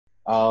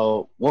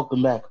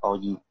Welcome back, all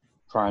you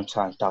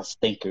Primetime Thoughts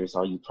thinkers,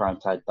 all you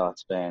Primetime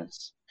Thoughts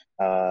fans.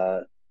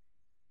 Uh,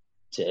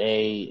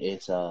 Today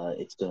it's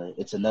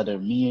another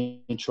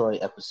me and Troy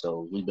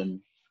episode. We've been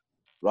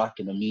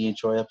rocking the me and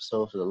Troy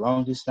episode for the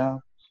longest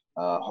now.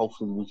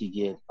 Hopefully we could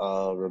get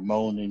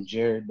Ramon and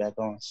Jared back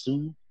on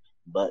soon.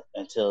 But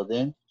until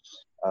then,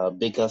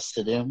 big ups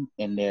to them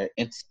in their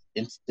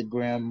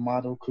Instagram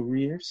model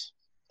careers,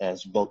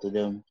 as both of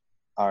them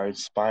are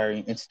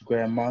inspiring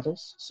Instagram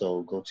models.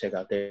 So go check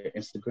out their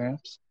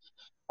Instagrams.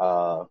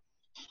 Uh,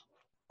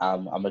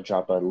 I'm gonna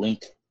drop a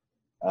link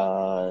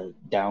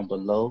down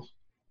below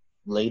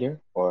later,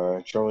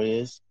 or Troy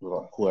is,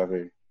 or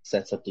whoever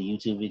sets up the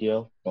YouTube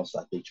video, most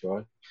likely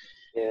Troy,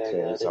 Yeah, I got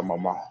because it. I'm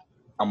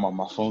on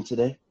my phone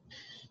today.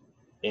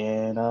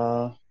 And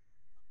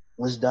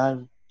let's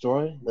dive,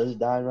 Troy. Let's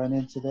dive right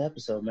into the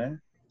episode,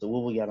 man. So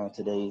what we got on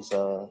today's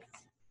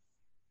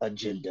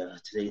agenda,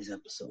 today's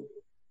episode?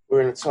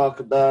 We're going to talk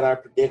about our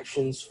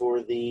predictions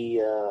for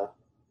the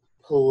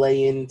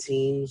play-in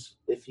teams,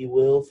 if you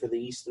will, for the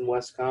East and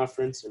West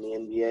Conference and the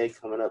NBA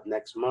coming up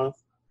next month.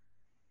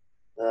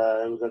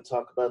 And we're going to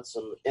talk about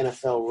some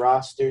NFL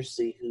rosters,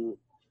 see who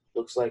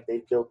looks like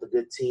they've built a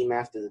good team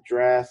after the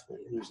draft and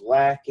who's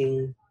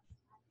lacking.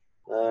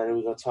 And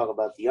we're going to talk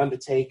about The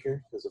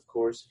Undertaker, because, of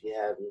course, if you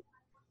haven't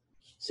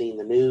seen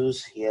the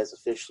news, he has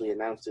officially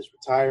announced his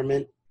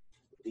retirement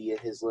via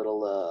his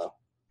little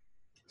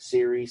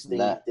series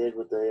thing he did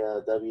with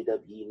the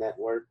WWE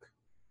Network.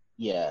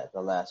 Yeah,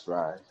 the last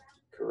ride.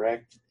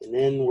 Correct. And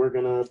then we're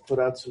going to put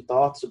out some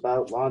thoughts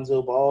about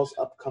Lonzo Ball's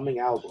upcoming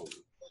album.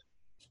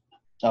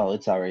 Oh,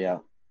 it's already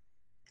out.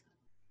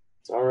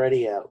 It's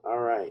already out. All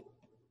right.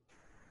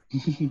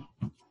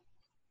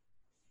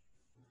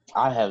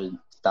 I haven't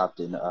stopped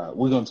in.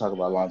 We're gonna talk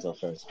about Lonzo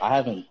first. I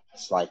haven't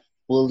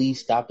fully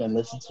stopped and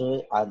listened to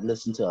it. I've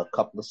listened to a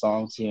couple of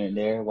songs here and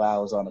there while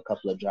I was on a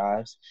couple of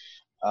drives.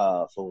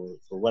 For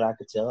what I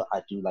could tell,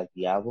 I do like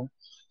the album.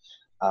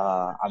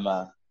 I'm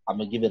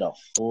gonna give it a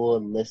full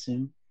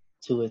listen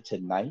to it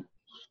tonight,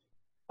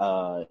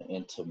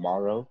 and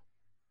tomorrow.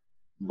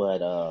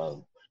 But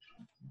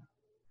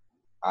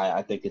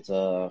I think it's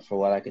for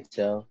what I could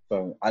tell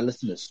from I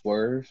listened to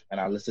Swerve and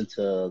I listened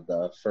to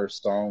the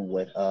first song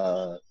with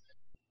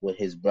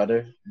his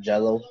brother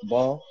Jello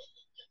Ball.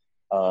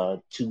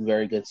 Two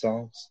very good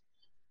songs.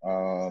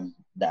 The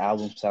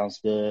album sounds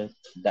good.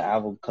 The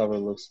album cover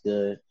looks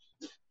good.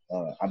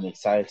 I'm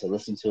excited to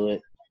listen to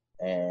it,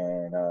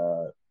 and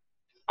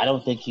I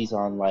don't think he's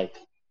on like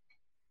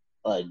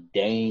a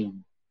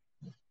Damian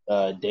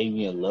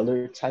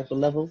Lillard type of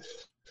level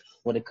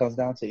when it comes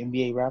down to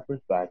NBA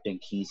rappers, but I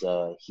think he's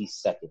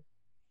second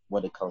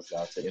when it comes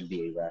down to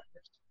NBA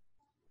rappers.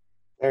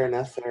 Fair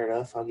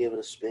enough. I'll give it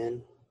a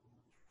spin.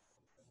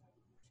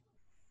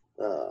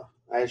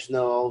 I just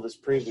know all of his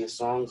previous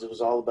songs, it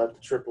was all about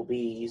the Triple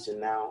Bs, and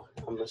now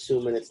I'm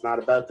assuming it's not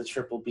about the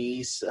Triple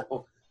Bs,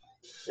 so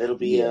it'll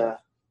be a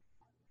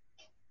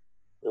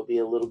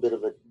little bit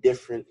of a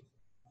different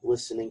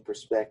listening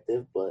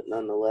perspective, but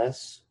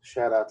nonetheless,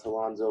 shout out to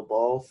Lonzo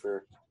Ball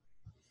for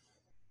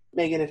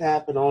making it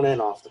happen on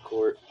and off the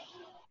court.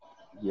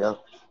 Yep.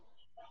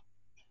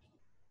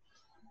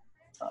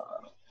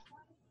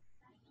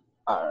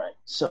 All right,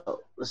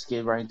 so let's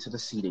get right into the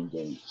seeding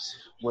games.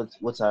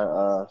 What's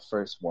our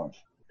first one?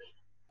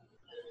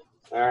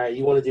 All right,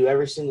 you want to do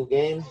every single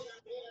game?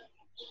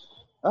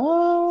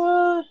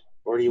 Or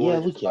do you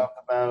want to just talk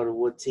about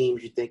what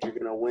teams you think are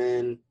going to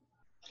win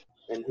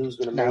and who's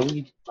going to make it,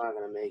 who's not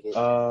going to make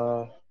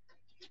it?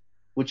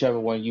 Whichever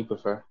one you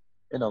prefer.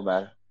 It don't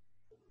matter.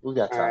 We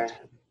got time. All right,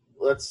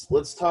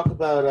 let's talk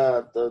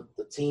about the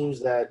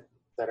teams that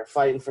are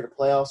fighting for the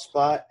playoff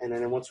spot, and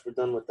then once we're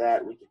done with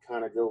that, we can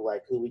kind of go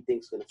like who we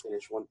think is going to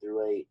finish 1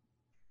 through 8.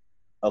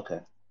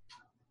 Okay.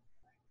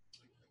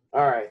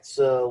 All right,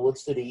 so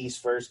let's do the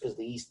East first because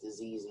the East is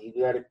easy.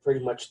 You got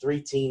pretty much 3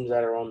 teams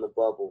that are on the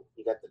bubble.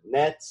 You got the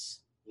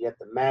Nets, you got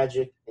the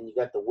Magic, and you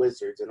got the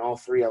Wizards, and all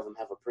 3 of them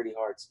have a pretty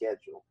hard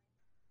schedule.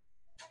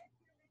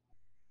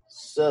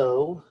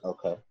 So,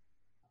 okay,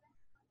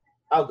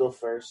 I'll go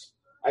first.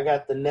 I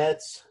got the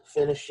Nets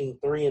finishing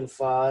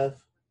 3-5.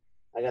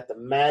 I got the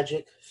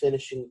Magic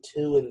finishing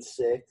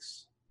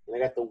 2-6, and I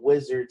got the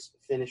Wizards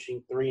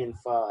finishing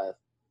 3-5,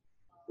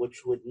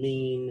 which would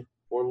mean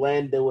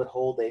Orlando would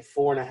hold a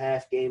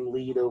 4.5 game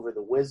lead over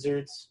the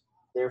Wizards.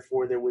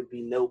 Therefore, there would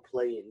be no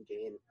play-in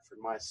game for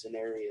my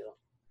scenario.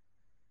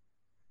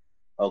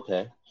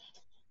 Okay.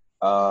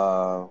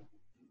 I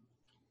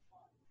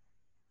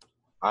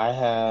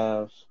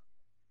have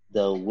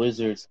the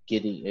Wizards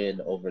getting in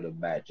over the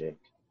Magic.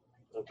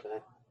 Okay.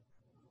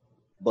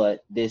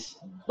 But this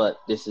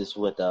is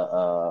with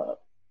a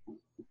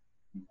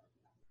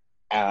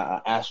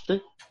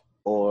asterisk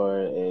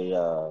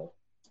or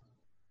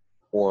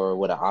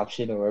with an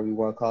option or whatever you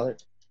want to call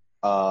it.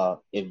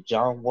 If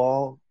John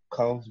Wall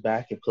comes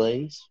back and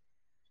plays,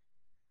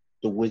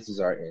 the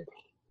Wizards are in.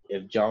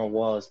 If John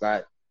Wall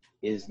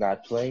is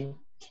not playing,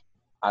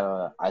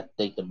 I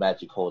think the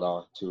Magic hold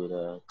on to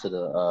the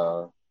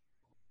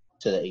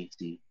 8th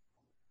seed.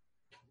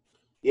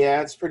 Yeah,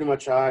 that's pretty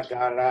much how I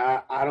got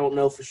it. I don't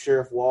know for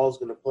sure if Wall's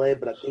going to play,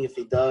 but I think if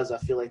he does, I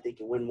feel like they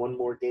can win one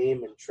more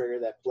game and trigger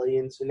that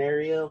play-in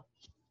scenario.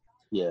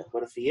 Yeah,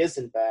 But if he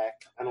isn't back,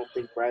 I don't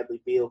think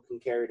Bradley Beal can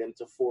carry them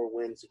to 4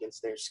 wins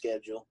against their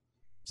schedule.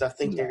 So I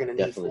think they're no, going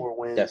to need definitely, 4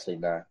 wins.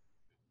 definitely not.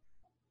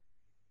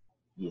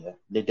 Yeah,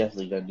 they're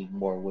definitely gonna need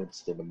more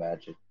wins than the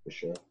Magic for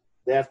sure.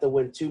 They have to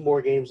win 2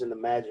 more games than the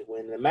Magic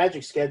win. The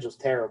Magic schedule's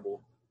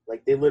terrible.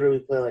 Like, they literally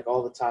play like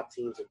all the top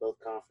teams in both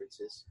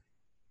conferences.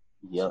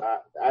 So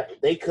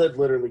Yep. they could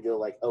literally go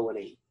like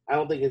 0-8. I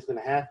don't think it's going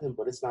to happen,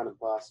 but it's not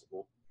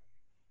impossible.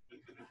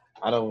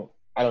 I don't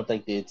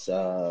think it's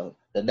the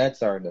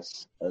Nets are in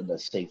a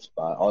safe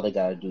spot. All they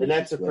gotta do The is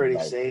Nets are just win pretty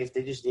like safe.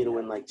 They just need to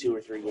win like 2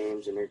 or 3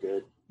 games, and they're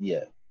good.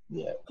 yeah,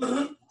 yeah.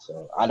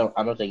 So I don't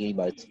think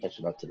anybody's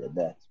catching up to the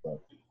Nets, but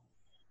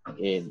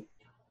and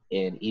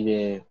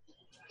even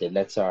the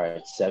Nets are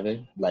at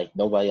 7, like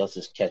nobody else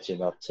is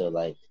catching up to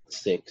like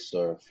 6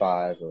 or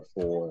 5 or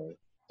 4, or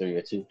 3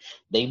 or 2.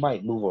 They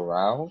might move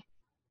around,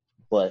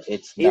 but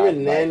it's not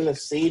Even then, like the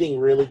seeding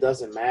really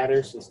doesn't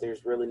matter since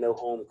there's really no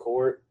home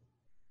court.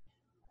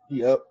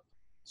 yep.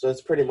 So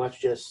it's pretty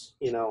much just,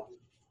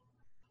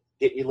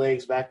 getting your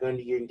legs back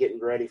under you and getting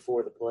ready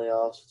for the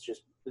playoffs.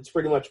 It's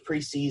pretty much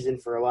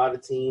preseason for a lot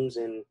of teams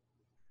and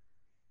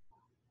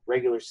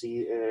regular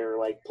season or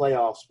like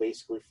playoffs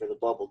basically for the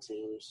bubble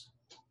teams.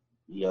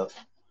 Yep.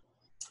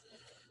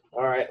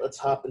 All right, let's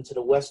hop into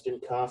the Western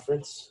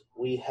Conference.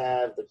 We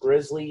have the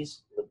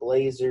Grizzlies, the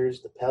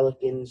Blazers, the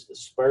Pelicans, the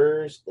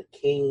Spurs, the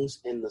Kings,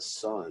 and the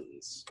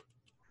Suns.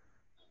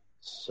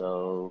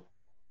 So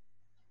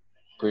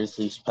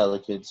Grizzlies,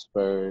 Pelicans,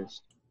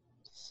 Spurs,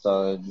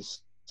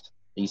 Suns.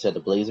 You said the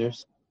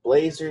Blazers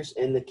Blazers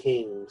and the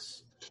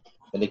Kings.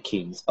 and the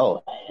Kings.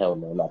 Oh hell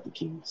no, not the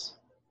Kings.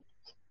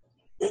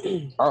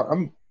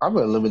 I'm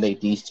gonna eliminate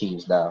these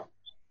teams now.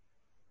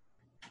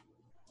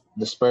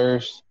 The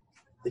Spurs,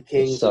 The the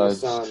Kings and the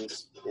Suns,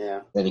 Suns.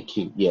 Yeah, and the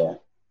King. Yeah,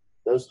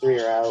 those 3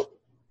 are out.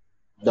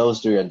 those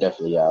 3 are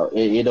definitely out.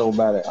 It don't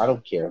matter. I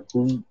don't care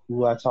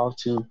who I talk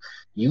to.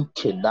 You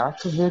cannot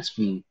convince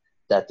me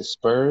that the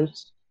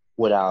Spurs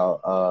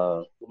without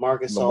LaMarcus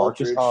LaMarcus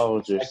Aldridge,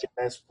 Aldridge. second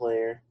best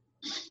player,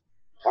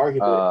 arguably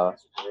the Uh,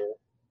 best player.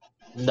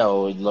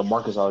 no,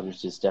 LaMarcus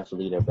Aldridge is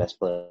definitely their best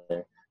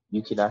player.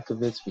 You cannot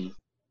convince me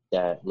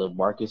that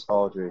LaMarcus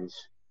Aldridge,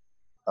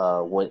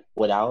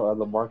 without a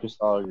LaMarcus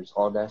Aldridge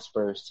on that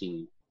Spurs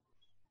team,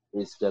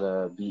 is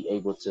gonna be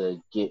able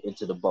to get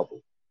into the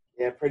bubble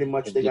Yeah, pretty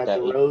much and they got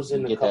DeRozan,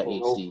 and a get that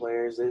couple role AC.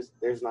 players.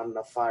 There's not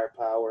enough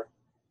firepower.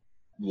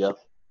 Yep.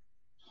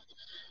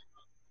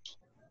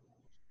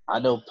 I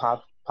know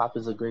Pop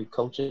is a great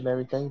coach and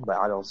everything, but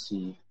I don't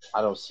see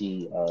I don't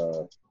see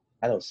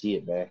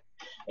it, man.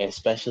 And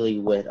especially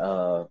with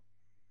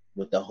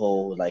the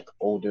whole like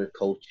older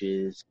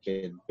coaches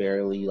can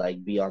barely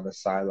like be on the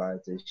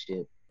sidelines and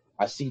shit.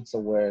 I seen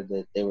somewhere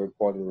that they were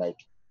reporting like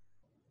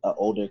an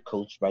older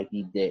coach might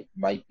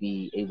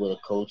be able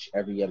to coach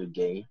every other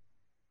game.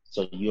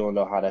 So you don't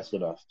know how that's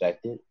gonna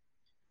affect it.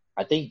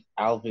 I think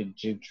Alvin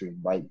Gentry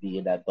might be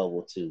in that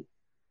bubble too.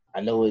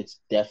 I know it's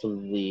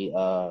definitely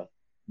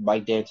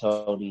Mike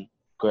D'Antoni,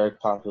 Greg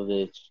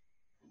Popovich,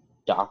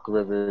 Doc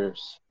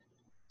Rivers.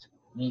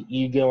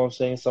 You get what I'm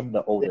saying? Some of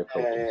the older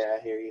coaches. Yeah,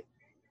 I hear you.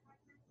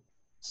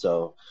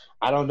 So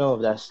I don't know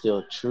if that's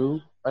still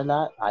true or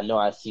not. I know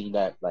I seen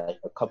that like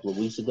a couple of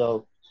weeks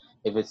ago.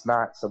 If it's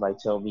not, somebody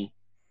tell me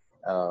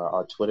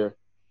on Twitter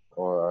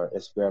or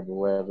Instagram or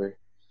wherever.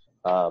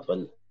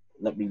 But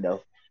let me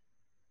know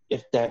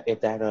if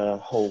that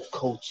whole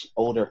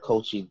older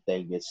coaching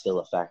thing is still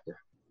a factor.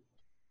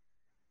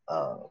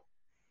 Uh,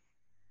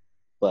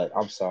 but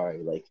I'm sorry,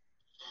 like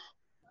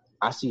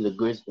I see the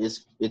Grizz.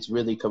 It's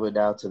really coming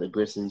down to the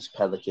Grizzlies,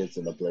 Pelicans,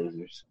 and the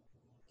Blazers.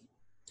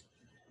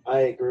 I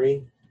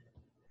agree.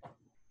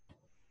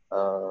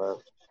 Uh,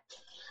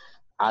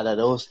 Out of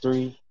those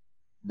 3,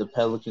 the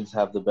Pelicans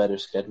have the better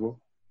schedule.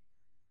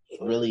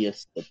 Really,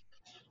 it's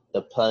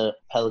the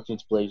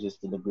Pelicans, Blazers,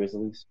 and the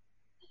Grizzlies.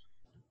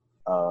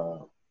 Uh,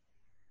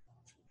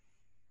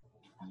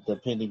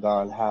 Depending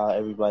on how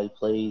everybody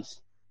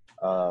plays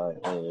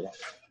and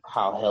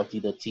how healthy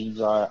the teams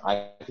are,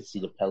 I can see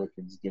the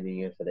Pelicans getting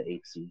in for the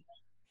 8th seed.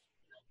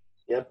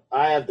 Yep,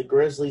 I have the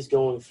Grizzlies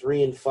going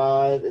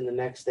 3-5 in the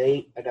next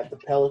 8. I got the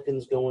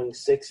Pelicans going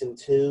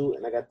 6-2,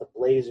 and I got the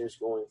Blazers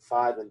going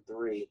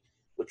 5-3,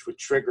 which would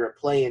trigger a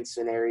play-in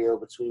scenario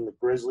between the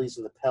Grizzlies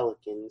and the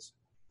Pelicans.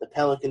 The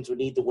Pelicans would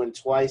need to win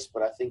twice,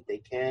 but I think they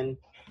can.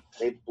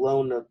 They've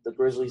blown the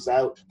Grizzlies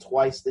out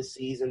twice this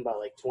season by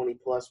like 20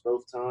 plus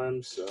both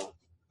times. So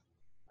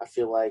I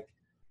feel like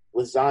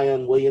with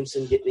Zion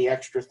Williamson getting the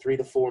extra 3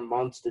 to 4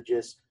 months to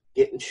just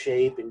get in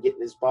shape and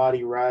getting his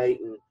body right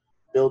and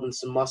building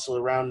some muscle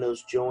around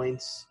those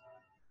joints,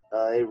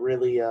 it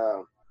really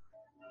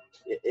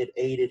it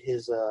aided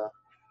his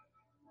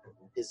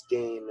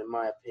game in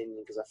my opinion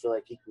because I feel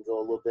like he can go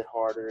a little bit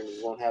harder and he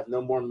won't have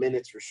no more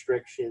minutes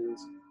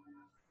restrictions.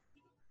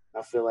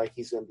 I feel like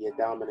he's going to be a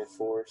dominant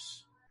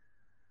force.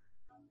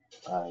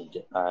 I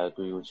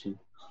agree with you.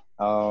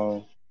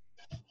 Um,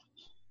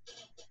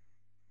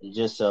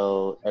 just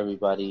so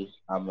everybody,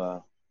 I'm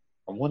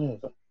wondering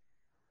if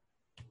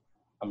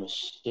I'm gonna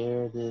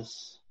share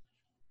this.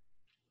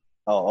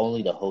 Oh,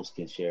 only the host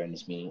can share in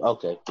this meeting.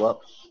 Okay,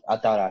 well, I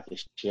thought I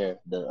could share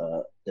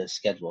the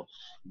schedule,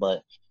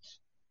 but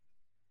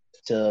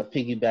to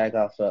piggyback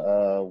off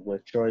of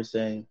what Troy's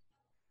saying,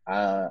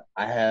 I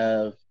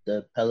have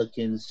the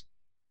Pelicans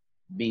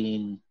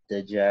being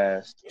the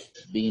Jazz,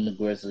 being the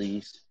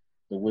Grizzlies,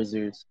 the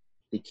Wizards,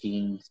 the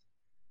Kings.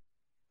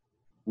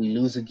 We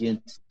lose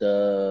against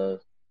the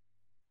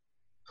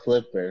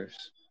Clippers,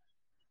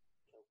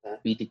 Okay.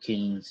 beat the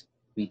Kings,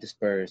 beat the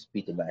Spurs,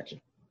 beat the Magic.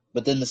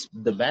 But then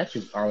the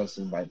Magic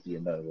honestly might be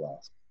another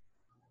loss.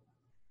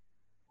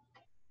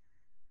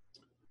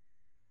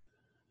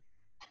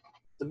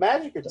 The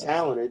Magic are So,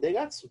 talented. They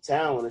got some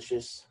talent. It's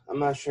just I'm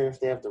not sure if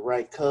they have the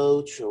right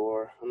coach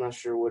or I'm not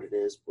sure what it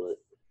is, but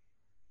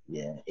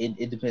yeah,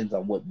 it depends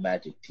on what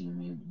Magic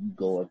team you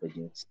go up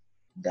against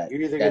that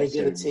you're either going that to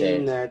get a certain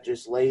team day. that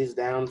just lays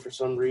down for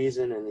some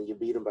reason and then you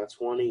beat them by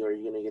 20, or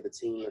you're going to get a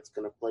team that's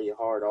going to play you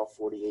hard all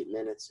 48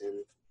 minutes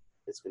and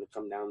it's going to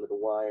come down to the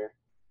wire.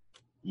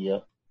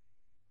 Yep.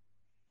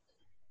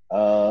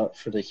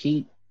 For the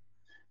Heat,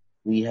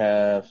 we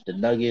have the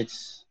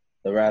Nuggets,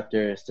 the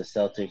Raptors, the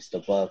Celtics, the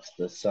Bucks,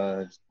 the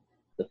Suns,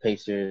 the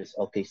Pacers,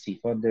 OKC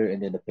Thunder,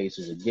 and then the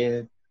Pacers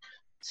again.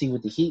 See,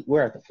 with the Heat,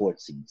 we're at the fourth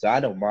seed, so I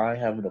don't mind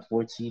having the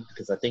fourth seed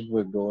because I think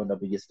we're going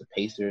up against the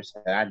Pacers,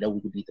 and I know we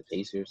can beat the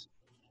Pacers.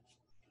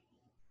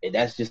 And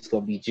that's just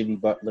going to be Jimmy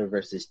Butler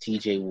versus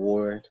T.J.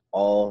 Ward,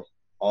 all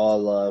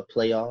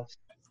playoffs.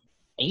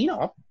 And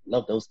I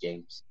love those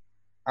games.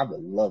 I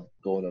would love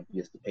going up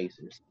against the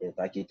Pacers if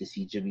I get to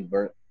see Jimmy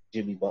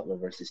Butler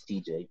versus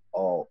TJ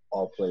all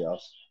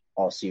playoffs,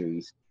 all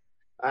series.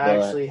 I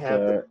But actually have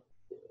the.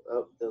 for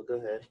Oh, go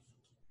ahead.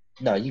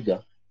 no, you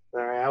go.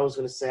 All right, I was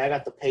going to say I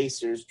got the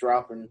Pacers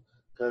dropping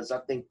because I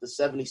think the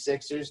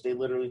 76ers, they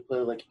literally play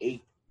like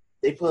eight.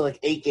 They play like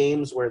 8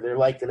 games where they're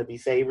like going to be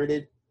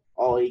favorited.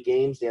 All 8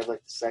 games. They have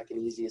like the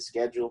second easiest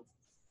schedule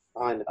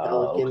behind the Okay.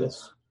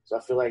 Pelicans. So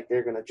I feel like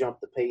they're going to jump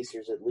the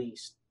Pacers at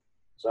least.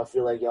 So I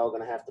feel like y'all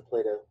going to have to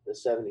play the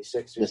 76ers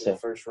in the Listen,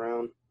 first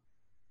round.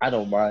 I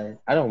don't mind.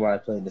 I don't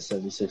mind playing the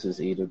 76ers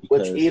either Which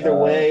because either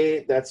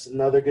way, that's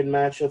another good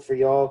matchup for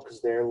y'all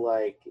because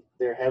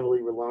they're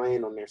heavily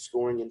reliant on their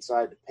scoring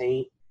inside the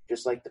paint,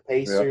 just like the yeah.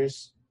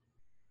 Pacers.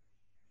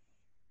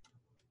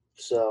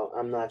 So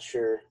I'm not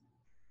sure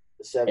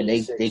the And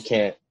they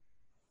 76.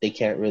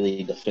 can't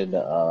really defend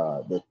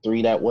the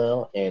three that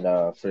well. And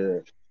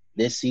for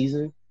this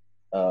season,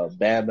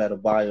 Bam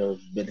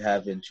Adebayo's been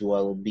having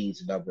Joel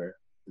Embiid's number.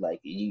 Like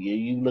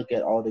you look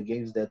at all the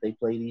games that they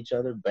played each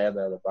other, Bam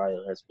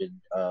Adebayo has been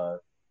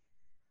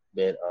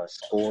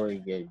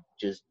scoring and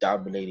just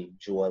dominating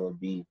Joel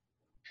Embiid,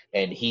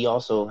 and he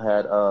also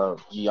had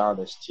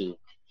Giannis too.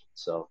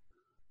 So,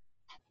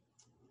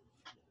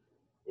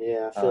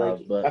 Yeah, I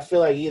but feel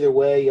like either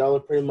way, y'all are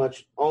pretty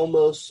much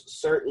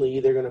almost certainly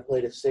either going to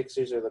play the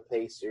Sixers or the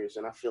Pacers,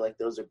 and I feel like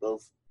those are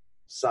both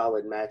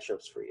solid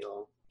matchups for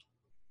y'all.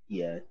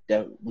 yeah,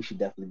 we should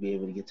definitely be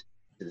able to get to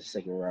the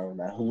second round.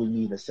 Now, who we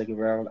meet in the second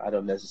round, I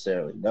don't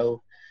necessarily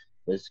know,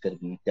 but it's going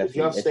to be If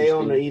y'all definitely stay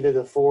on interesting. either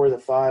the 4 or the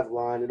 5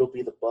 line, it'll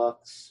be the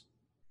Bucks.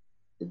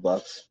 The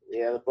Bucks.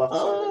 Yeah, the Bucks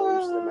aren't going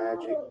to lose to the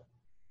Magic.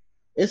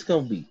 It's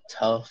going to be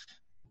tough.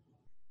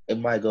 It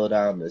might go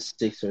down to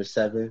 6 or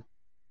 7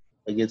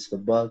 against the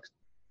Bucks,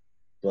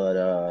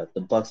 but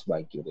the Bucks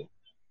might get it.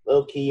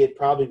 Low key, it'd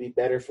probably be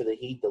better for the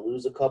Heat to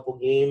lose a couple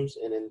games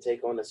and then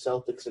take on the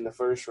Celtics in the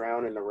first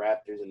round and the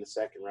Raptors in the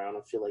second round.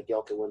 I feel like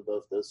y'all can win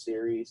both those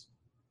series.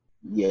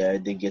 Yeah,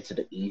 and then get to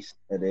the East,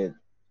 and then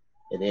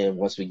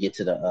once we get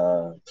to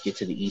the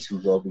East, we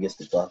go up against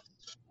the Bucks.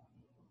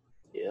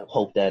 Yeah.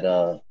 Hope that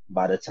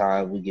by the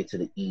time we get to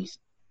the East,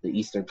 the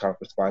Eastern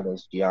Conference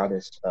Finals,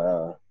 Giannis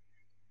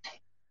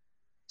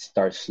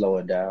starts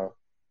slowing down.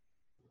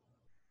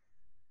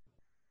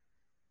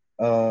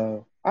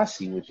 I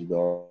see what you're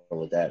going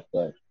with that,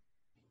 but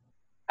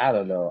I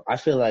don't know. I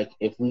feel like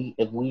if we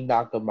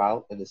knock them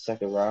out in the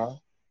second round,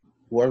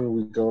 whoever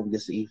we go up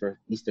against the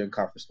Eastern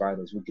Conference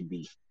Finals, we can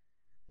beat.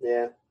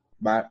 Yeah.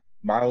 My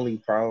only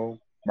problem,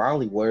 my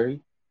only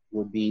worry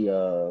would be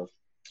uh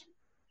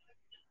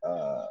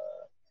the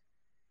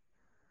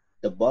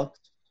Bucks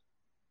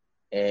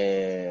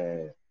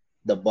and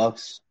the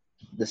Bucks,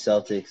 the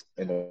Celtics,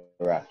 and the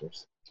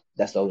Raptors.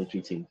 That's the only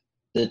 3 teams.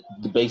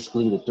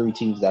 Basically the 3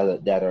 teams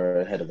that are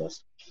ahead of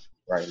us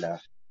right now.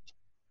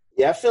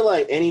 Yeah, I feel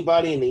like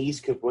anybody in the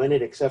East could win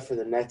it except for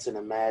the Nets and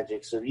the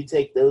Magic. So if you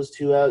take those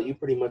two out, you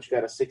pretty much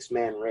got a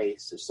 6-man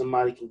race. If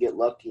somebody can get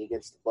lucky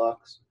against the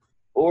Bucks,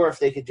 or if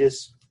they could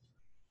just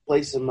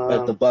play some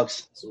If the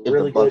Bucks if the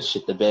really Bucks good,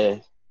 shit the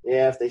bed,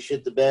 yeah, if they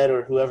shit the bed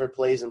or whoever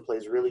plays and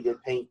plays really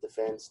good paint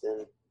defense,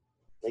 then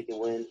they can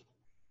win.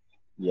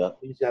 yep,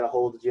 You just got to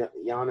hold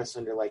Giannis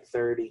under like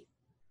 30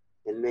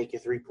 and make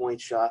your 3-point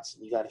shots,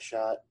 and you got a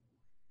shot.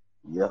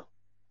 yep.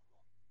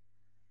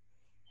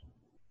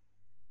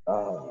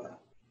 All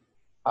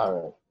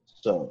right.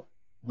 So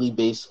we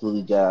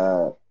basically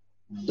got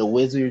the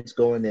Wizards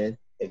going in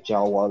if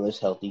John Waller's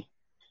healthy.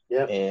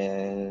 Yep.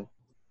 and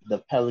the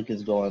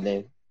Pelicans going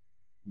in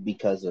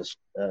because of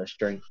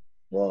strength.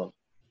 Well,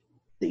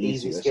 the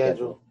Easy easier schedule.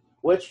 schedule.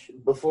 Which,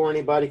 before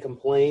anybody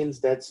complains,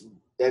 that's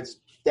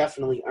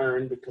definitely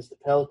earned because the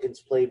Pelicans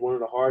played one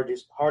of the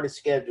hardest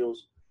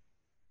schedules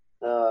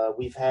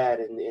we've had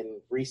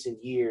in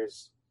recent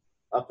years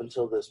up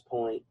until this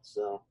point.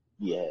 So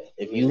Yeah, I mean,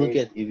 if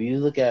you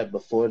look at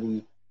before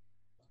the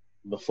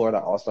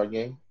All-Star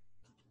game,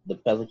 the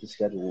Pelicans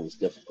schedule was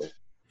difficult.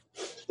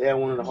 they had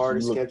one of the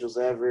hardest You look, schedules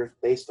ever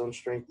based on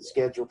strength of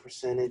schedule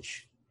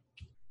percentage.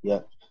 yeah,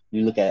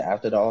 you look at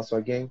after the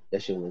All-Star game,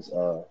 that shit was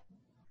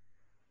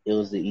it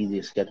was the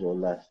easiest schedule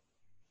left.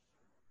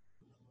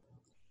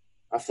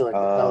 I feel like the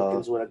Uh,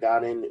 Pelicans would have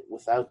got in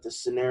without this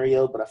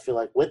scenario, but I feel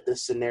like with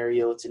this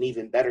scenario, it's an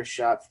even better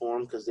shot for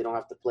them because they don't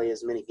have to play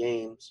as many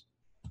games.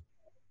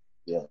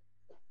 yeah,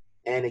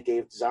 And it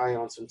gave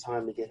Zion some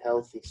time to get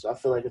healthy. So I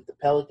feel like if the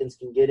Pelicans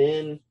can get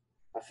in,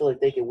 I feel like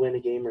they can win a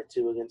game or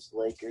two against the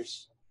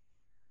Lakers.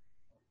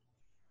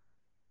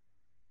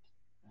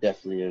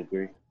 definitely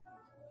agree.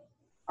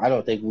 I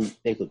don't think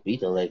they could beat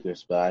the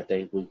Lakers, but I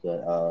think we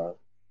could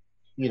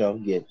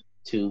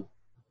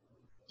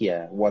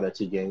get one or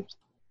two games.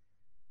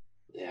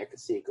 Yeah, I could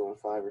see it going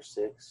 5 or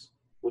 6,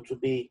 which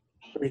would be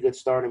a pretty good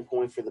starting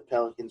point for the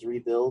Pelicans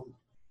rebuild.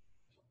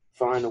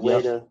 Find a way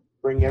Yep, to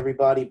bring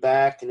everybody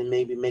back and then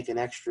maybe make an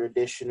extra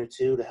addition or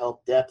two to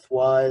help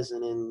depth-wise,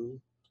 and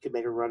then you could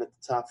make a run at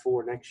the top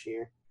 4 next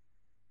year.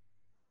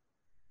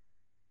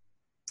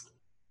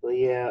 But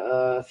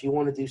yeah, if you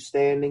want to do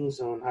standings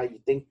on how you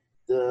think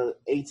the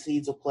 8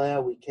 seeds will play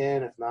out, we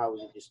can. If not, we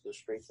can just go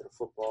straight to the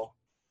football.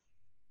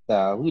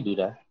 we do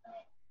that.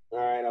 All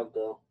right, I'll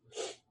go.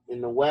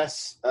 In the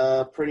West,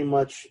 pretty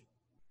much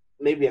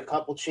maybe a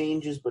couple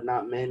changes, but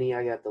not many.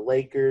 I got the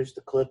Lakers,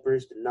 the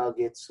Clippers, the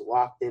Nuggets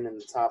locked in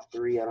the top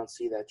 3. I don't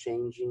see that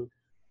changing.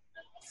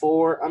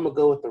 4, I'm going to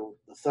go with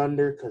the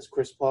Thunder because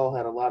Chris Paul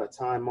had a lot of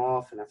time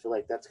off, and I feel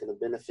like that's going to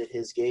benefit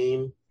his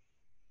game.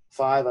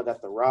 5, I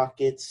got the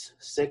Rockets.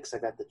 6, I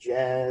got the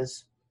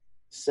Jazz.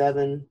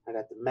 7, I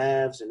got the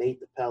Mavs. And 8,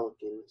 the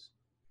Pelicans.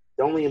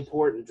 The only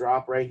important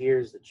drop right here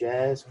is the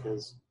Jazz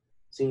because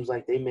it seems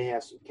like they may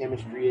have some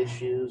chemistry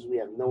issues. We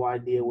have no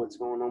idea what's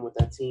going on with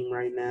that team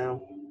right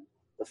now.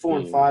 The 4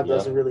 and 5 Yeah,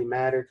 doesn't really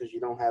matter because you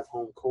don't have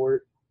home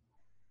court.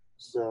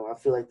 So I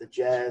feel like the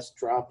Jazz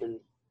dropping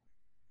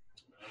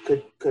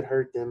could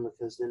hurt them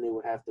because then they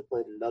would have to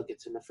play the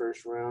Nuggets in the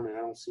first round, and I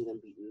don't see them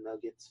beating the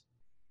Nuggets.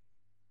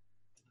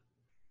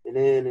 And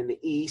then in the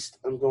East,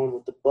 I'm going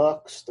with the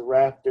Bucks, the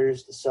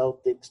Raptors, the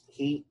Celtics, the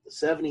Heat, the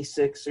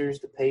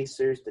 76ers, the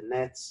Pacers, the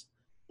Nets,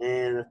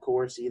 and, of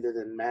course, either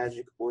the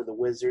Magic or the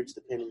Wizards,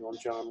 depending on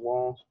John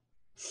Wall.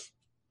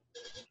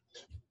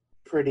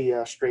 Pretty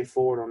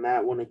straightforward on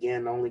that one.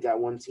 Again, I only got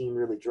one team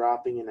really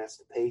dropping, and that's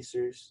the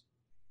Pacers.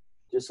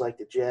 Just like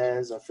the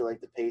Jazz, I feel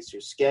like the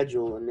Pacers'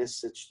 schedule in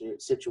this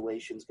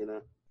situation is going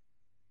to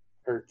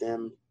hurt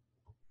them.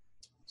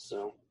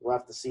 So we'll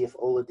have to see if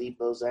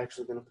Oladipo's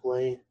actually going to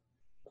play.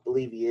 I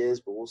believe he is,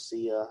 but we'll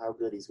see how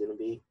good he's going to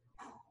be.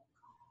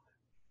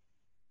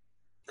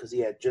 Because he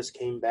had just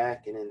came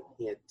back and then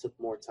he had took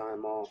more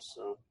time off,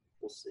 so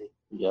we'll see.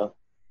 yep.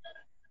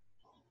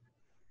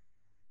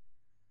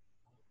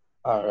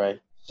 All right,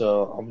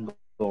 so I'm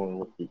going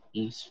with the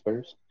East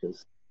first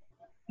because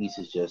East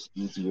is just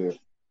easier.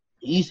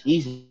 East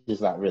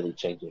is not really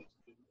changing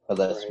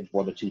unless Right.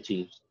 one or two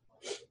teams.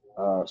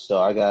 So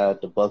I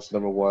got the Bucks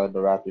number 1, the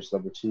Raptors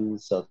number 2,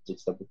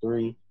 Celtics number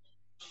 3.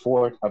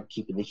 4th, I'm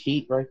keeping the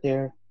Heat right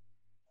there.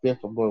 5th,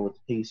 I'm going with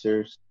the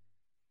Pacers.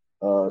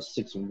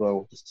 6th, I'm going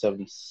with the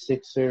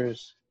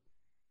 76ers.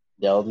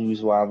 The only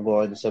reason why I'm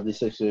going the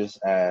 76ers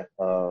at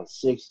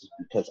 6 is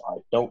because I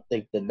don't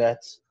think the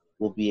Nets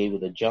will be able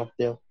to jump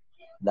them.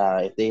 Now,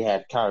 if they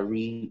had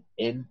Kyrie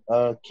and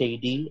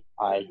KD,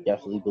 I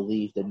definitely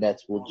believe the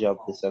Nets will jump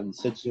the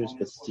 76ers,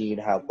 but seeing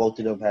how both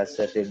of them have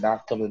said they're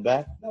not coming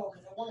back,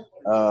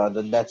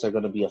 the Nets are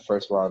going to be a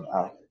first round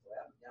out.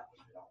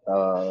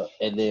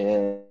 And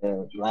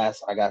then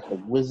last, I got the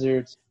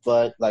Wizards,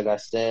 but like I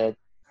said,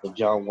 if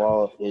John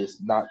Wall is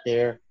not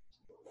there,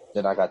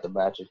 then I got the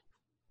Magic.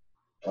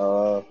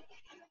 For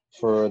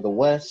the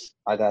West,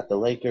 I got the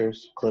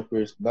Lakers,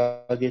 Clippers,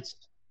 Nuggets,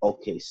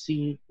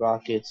 OKC,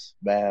 Rockets,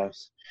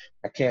 Mavs.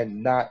 I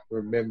cannot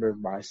remember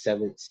my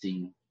 7th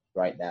seed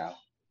right now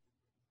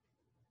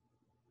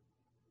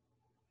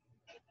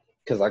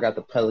because I got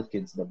the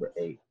Pelicans number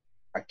 8.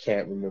 I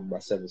can't remember my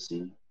 7th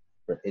seed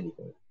for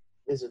anything.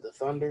 Is it the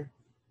Thunder?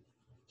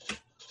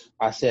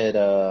 I said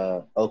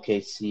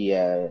OKC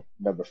at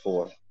number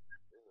 4.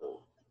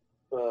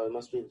 It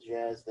must be the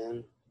Jazz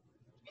then.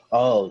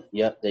 Oh,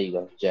 yep, there you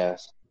go,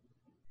 Jazz.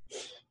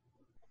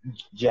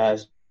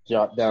 Jazz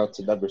dropped down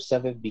to number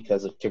 7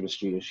 because of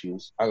chemistry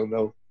issues. I don't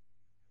know.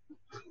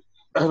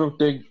 I don't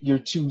think your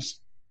two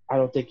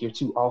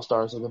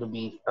All-Stars are going to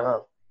be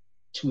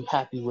too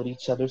happy with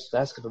each other, so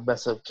that's going to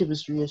mess up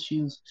chemistry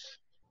issues,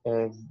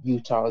 and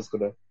Utah is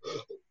going to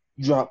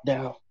drop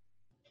down.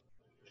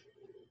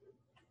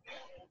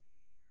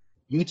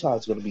 Utah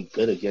is going to be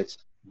good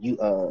against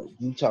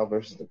Utah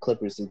versus the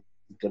Clippers is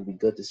going to be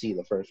good to see in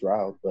the first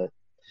round. But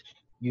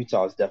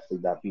Utah's definitely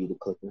not beating the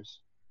Clippers.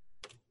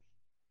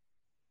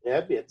 Yeah,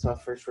 it'd be a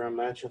tough first round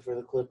matchup for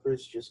the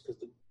Clippers just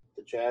because the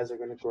Jazz are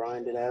going to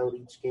grind it out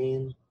each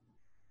game.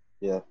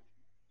 Yeah.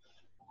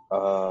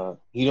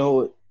 You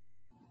know,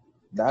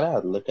 now that I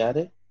look at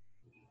it,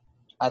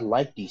 I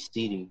like these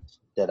seedings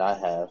that I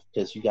have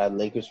because you got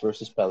Lakers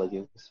versus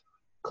Pelicans,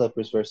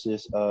 Clippers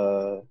versus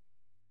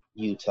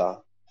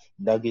Utah,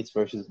 Nuggets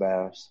versus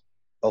Mavs,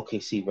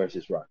 OKC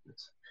versus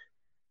Rockets.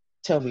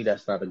 Tell me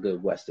that's not a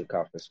good Western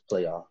Conference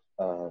playoff.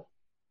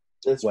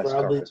 That's West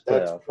Conference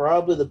playoff.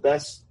 probably the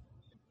best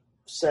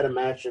set of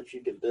matchups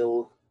you could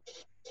build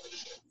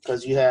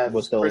because you have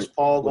Chris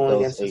Paul going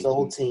against his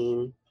old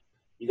team.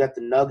 You got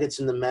the Nuggets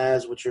and the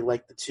Mavs, which are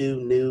like the two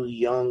new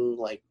young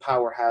like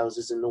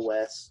powerhouses in the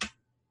West.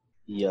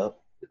 Yep.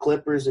 The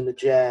Clippers and the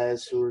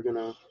Jazz, they're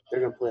gonna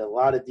play a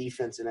lot of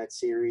defense in that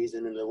series,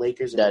 and then the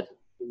Lakers and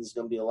there's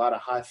gonna be a lot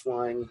of high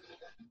flying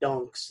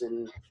dunks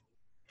and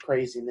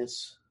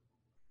craziness.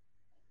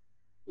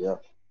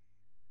 Yep.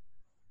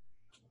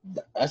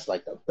 That's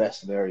like the best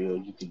scenario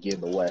you could get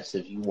in the West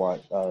if you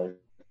want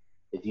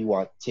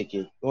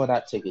tickets. Well,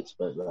 not tickets,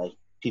 but like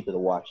people to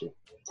watch it.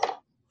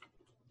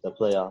 The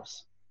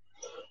playoffs.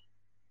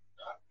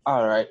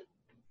 All right.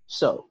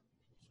 So,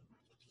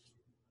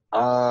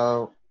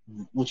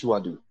 what you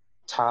want to do?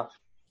 Top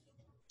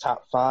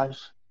five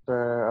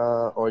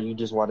for, or you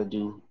just want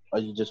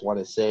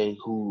to say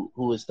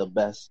who is the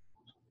best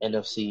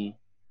NFC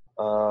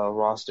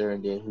roster,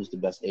 and then who's the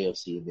best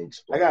AFC, and then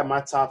explain. I got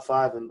my top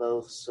five in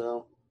both,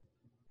 so.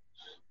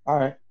 All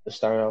right, let's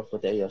start off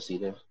with the AFC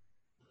then.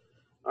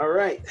 All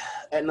right.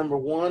 At number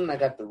one, I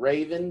got the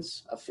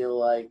Ravens. I feel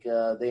like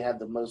they have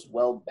the most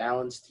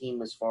well-balanced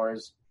team as far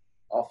as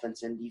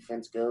offense and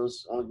defense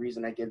goes. Only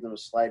reason I give them a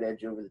slight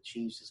edge over the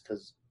Chiefs is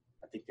because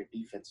I think their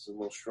defense is a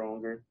little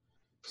stronger.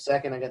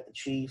 Second, I got the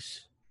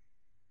Chiefs.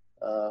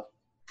 A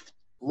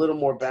little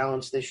more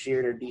balanced this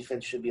year. Their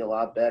defense should be a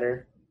lot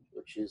better,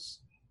 which is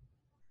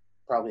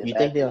probably You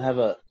think they'll have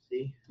a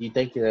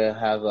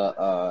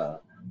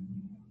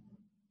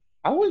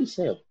I wouldn't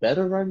say a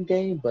better run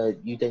game,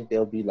 but you think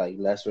they'll be like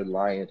less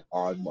reliant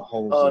on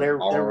Mahomes? Oh,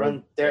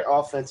 their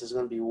offense is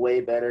going to be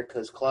way better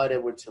because Clyde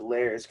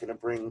Edwards-Helaire is going to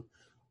bring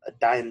a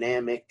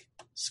dynamic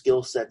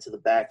skill set to the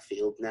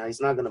backfield. Now, he's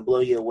not going to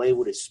blow you away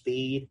with his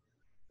speed,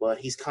 but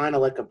he's kind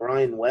of like a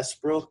Brian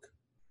Westbrook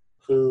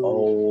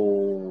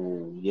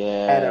who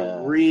had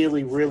a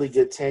really, really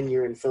good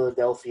tenure in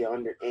Philadelphia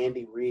under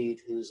Andy Reid,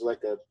 who's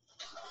like a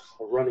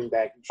running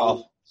back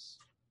genius.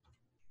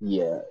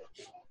 Yeah.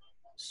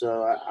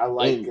 So I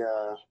like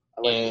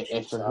the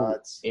Chiefs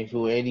odds. And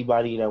for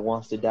anybody that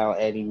wants to doubt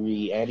Andy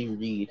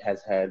Reid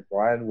has had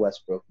Brian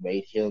Westbrook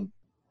made him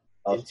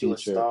into a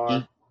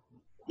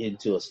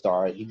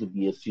star. He could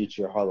be a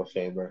future Hall of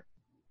Famer.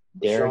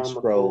 Darren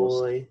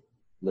Sproles,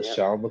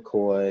 LaShawn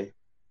McCoy.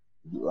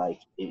 Like,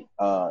 if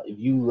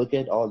you look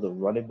at all the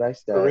running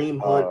backs that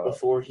Kareem Hunt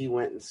before he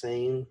went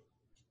insane.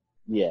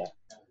 Yeah,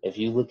 if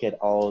you look at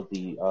all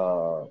the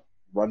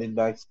running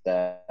backs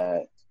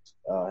that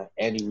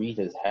Andy Reid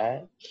has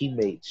had, he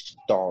made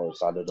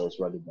stars out of those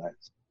running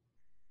backs.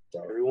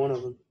 So. Every one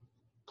of them.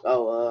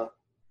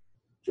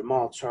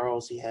 Jamal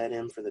Charles, he had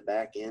him for the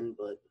back end,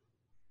 but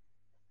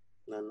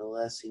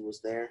nonetheless, he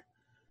was there.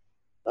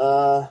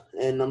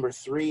 And number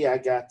three, I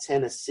got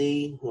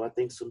Tennessee, who I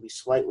think is going to be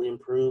slightly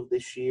improved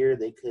this year.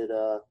 They could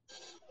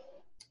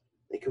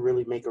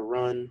really make a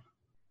run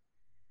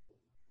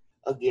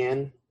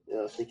again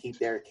if they keep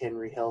Derrick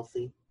Henry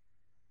healthy.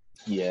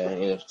 Yeah,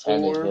 and if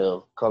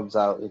Tannehill comes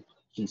out and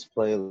he's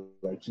playing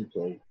like he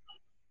played.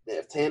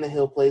 If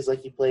Tannehill plays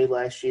like he played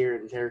last year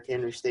and Derrick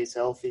Henry stays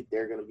healthy,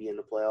 they're going to be in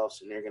the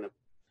playoffs, and they're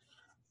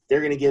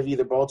going to give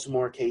either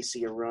Baltimore or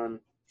KC a run.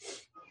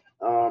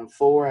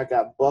 4, I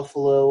got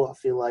Buffalo. I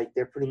feel like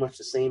they're pretty much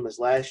the same as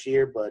last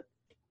year, but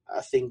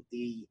I think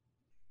you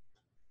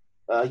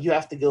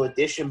have to go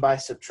addition by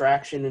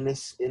subtraction in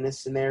this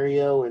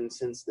scenario, and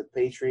since the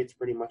Patriots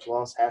pretty much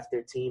lost half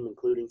their team,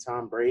 including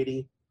Tom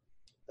Brady,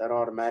 that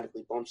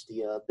automatically bumps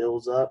the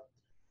Bills up.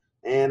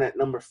 And at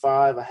number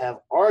 5, I have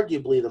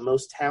arguably the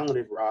most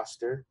talented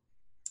roster,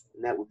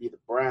 and that would be the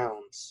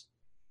Browns.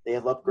 They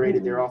have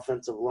upgraded their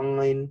offensive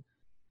line.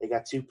 They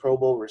got 2 Pro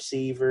Bowl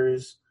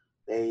receivers.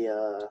 They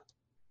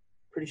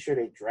pretty sure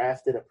they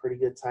drafted a pretty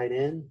good tight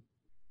end,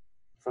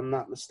 if I'm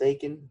not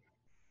mistaken.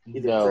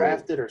 Either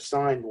drafted or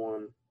signed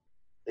one.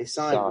 They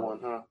signed one,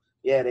 huh?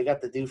 Yeah, they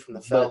got the dude from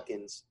the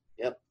Falcons.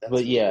 Yep.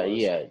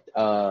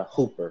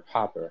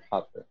 Hopper.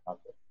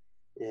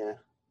 Yeah.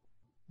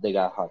 They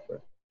got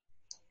Hopper.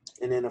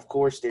 And then, of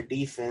course, their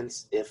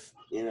defense, if,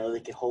 they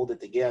can hold it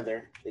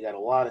together. They got a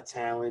lot of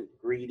talent.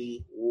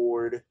 Greedy,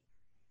 Ward,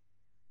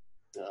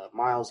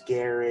 Myles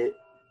Garrett.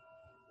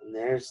 And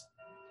there's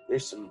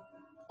some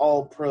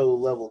all-pro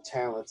level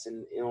talents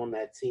on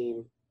that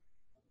team.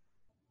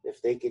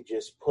 If they could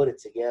just put it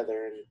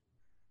together, and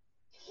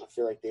I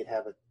feel like they'd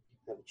have a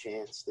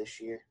chance this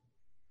year.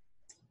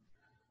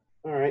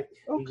 All right.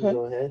 Okay. You can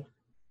go ahead.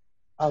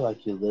 I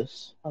like your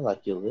list.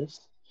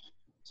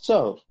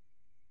 So,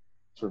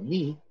 for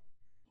me,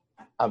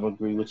 I'm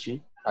agree with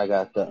you. I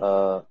got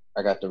the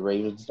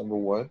Ravens number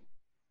one.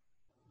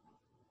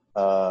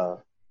 Uh,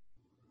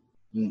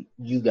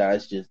 you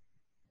guys just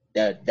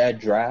that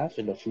draft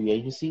and the free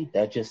agency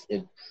that just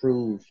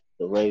improved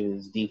the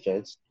Ravens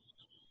defense.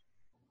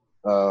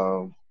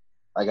 Um,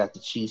 I got the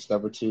Chiefs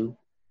number two.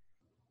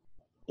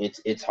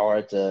 It's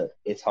hard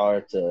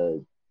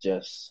to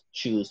just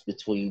choose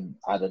between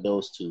either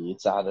those two.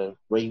 It's either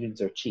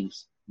Ravens or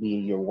Chiefs.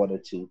 Being your one or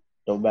two.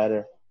 No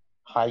matter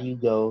how you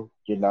go,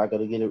 you're not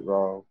gonna get it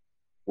wrong.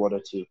 One or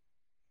two,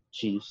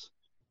 Chiefs.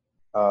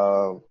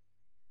 Um,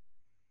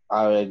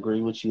 I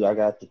agree with you. I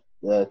got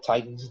the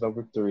Titans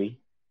number three.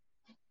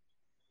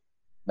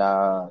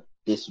 Now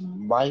this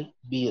might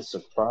be a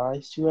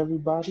surprise to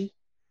everybody,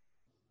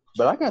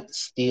 but I got the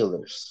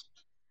Steelers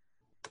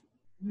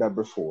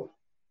number four.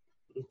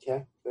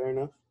 Okay, fair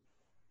enough.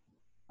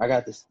 I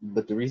got this,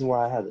 but the reason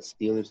why I have the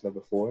Steelers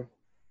number four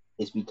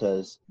is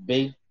because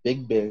Big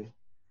Ben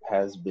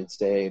has been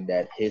saying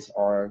that his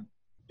arm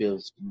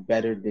feels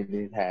better than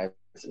it has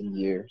in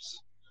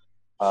years.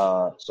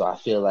 So I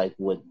feel like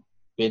with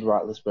Ben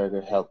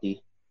Roethlisberger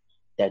healthy,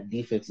 that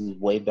defense is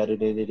way better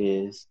than it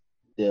is.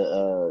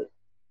 The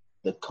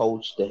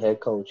coach, the head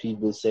coach, he's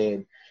been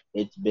saying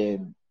it's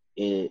been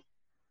it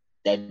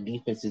that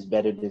defense is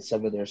better than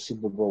some of their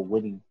Super Bowl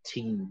winning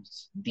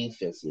teams'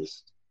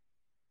 defenses,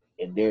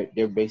 and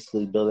they're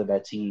basically building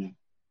that team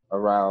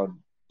around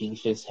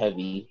defense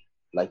heavy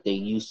like they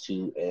used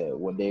to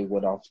when they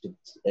went off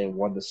and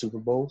won the Super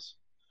Bowls.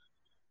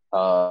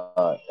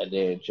 And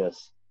then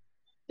just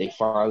they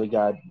finally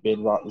got Ben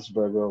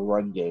Roethlisberger a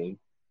run game,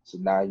 so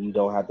now you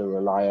don't have to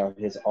rely on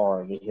his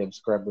arm and him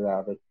scrambling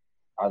out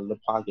of the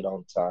pocket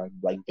all the time.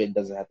 Like Ben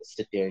doesn't have to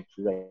sit there and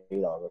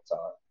create all the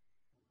time.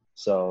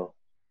 So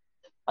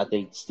I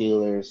think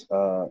Steelers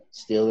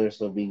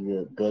will be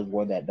a good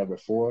one at number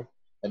four.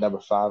 And number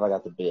five, I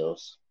got the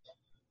Bills.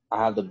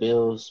 I have the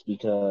Bills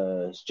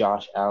because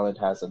Josh Allen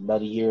has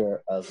another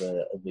year of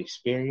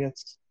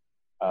experience.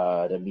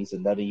 That means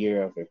another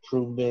year of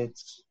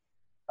improvements.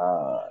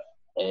 Uh,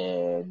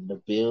 and the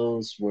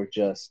Bills were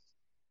just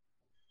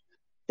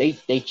they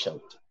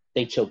choked.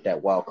 They choked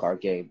that wild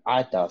card game.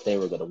 I thought they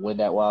were going to win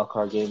that wild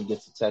card game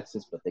against the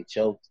Texans, but they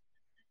choked.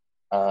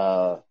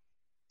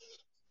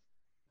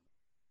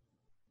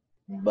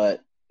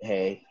 But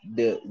hey,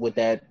 with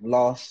that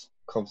loss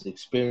comes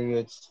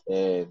experience,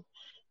 and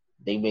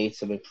they made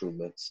some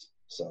improvements.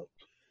 So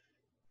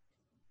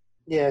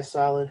Yeah,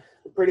 solid.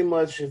 Pretty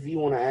much, if you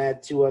want to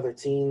add two other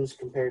teams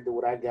compared to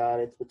what I got,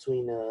 it's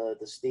between the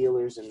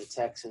Steelers and the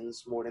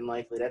Texans. More than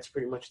likely, that's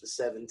pretty much the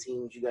seven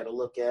teams you got to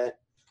look at.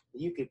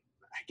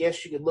 I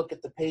guess, you could look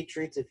at the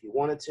Patriots if you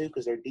wanted to,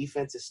 because their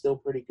defense is still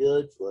pretty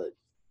good, but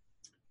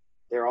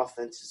their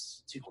offense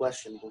is too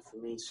questionable for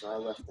me, so I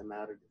left them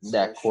out of the discussion.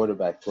 that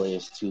quarterback play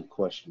is too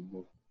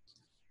questionable.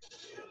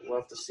 We'll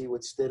have to see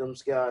what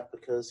Stidham's got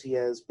because he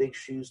has big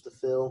shoes to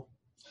fill.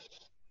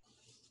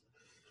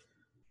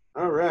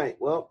 All right.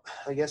 Well,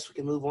 I guess we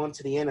can move on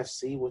to the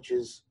NFC, which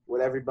is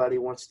what everybody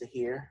wants to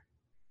hear.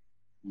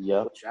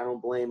 Yep. Which I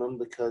don't blame them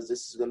because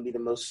this is going to be the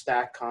most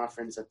stacked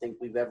conference I think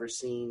we've ever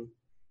seen.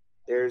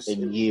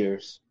 In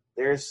years.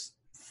 There's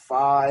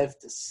 5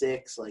 to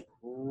 6 like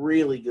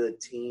really good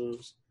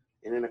teams,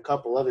 and then a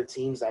couple other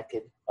teams that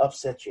could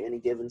upset you any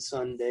given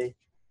Sunday.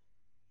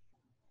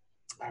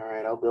 All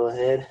right, I'll go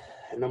ahead.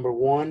 At number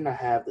 1, I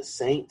have the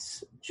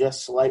Saints,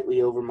 just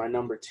slightly over my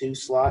number 2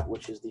 slot,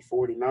 which is the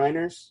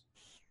 49ers.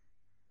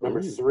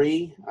 Number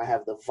 3, I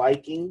have the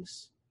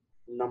Vikings.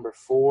 Number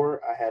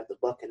 4, I have the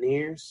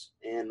Buccaneers.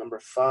 And number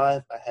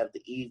 5, I have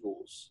the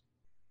Eagles.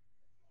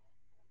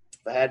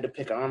 If I had to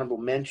pick an honorable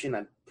mention,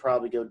 I'd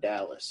probably go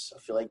Dallas. I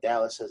feel like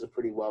Dallas has a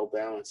pretty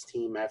well-balanced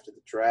team after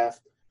the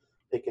draft,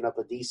 picking up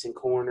a decent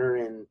corner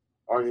and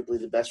arguably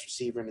the best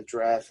receiver in the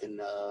draft in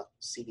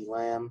CeeDee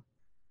Lamb.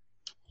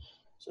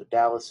 So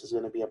Dallas is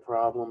going to be a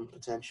problem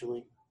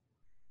potentially.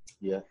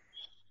 Yeah.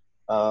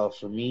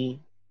 For me,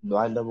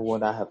 my number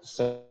 1, I have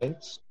the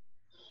Saints.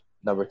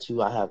 Number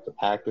 2, I have the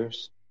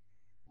Packers.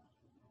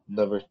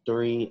 Number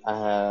 3, I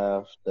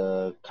have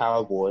the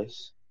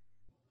Cowboys.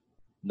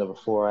 Number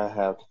 4, I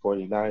have the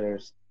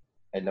 49ers.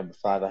 And number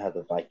 5, I have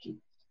the Vikings.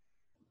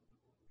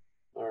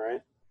 All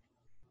right.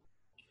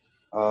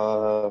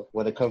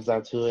 When it comes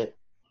down to it,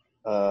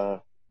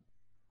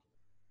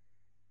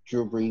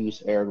 Drew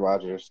Brees, Aaron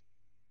Rodgers.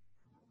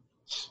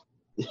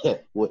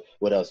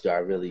 What else do I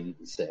really need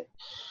to say?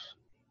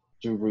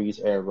 Drew Brees,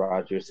 Aaron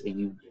Rodgers, and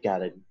you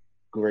got a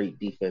great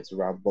defense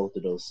around both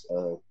of those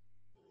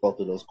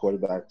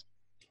quarterbacks.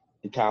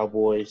 The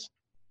Cowboys,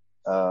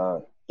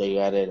 they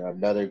added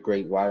another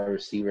great wide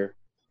receiver,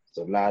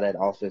 so now that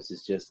offense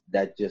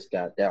just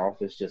got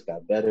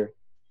better.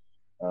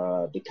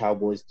 The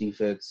Cowboys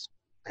defense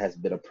has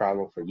been a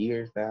problem for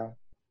years now.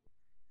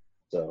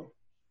 So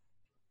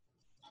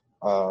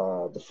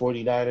the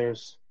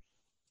 49ers,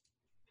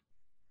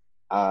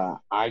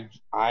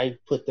 I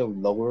put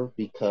them lower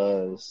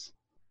because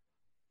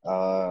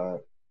they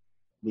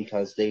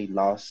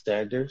lost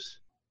Sanders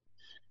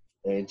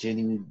and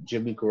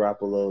Jimmy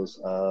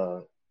Garoppolo's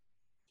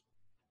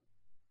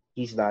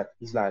He's not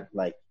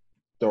like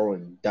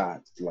throwing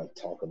dots like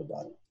talking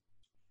about it.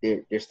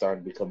 They're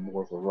starting to become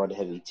more of a run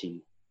heavy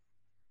team.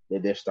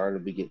 They're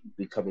starting to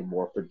becoming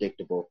more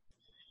predictable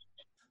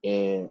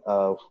and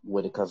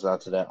when it comes down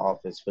to that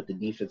offense. But the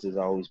defense has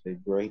always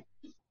been great.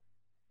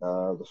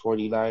 The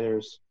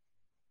 49ers,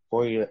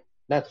 40,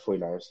 not the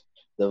 49ers,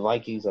 the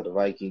Vikings are the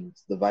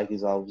Vikings. The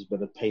Vikings have always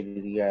been a pain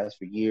in the ass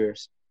for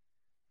years,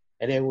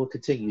 and they will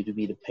continue to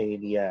be the pain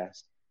in the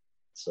ass.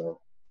 So,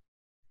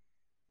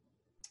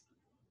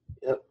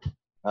 Yep.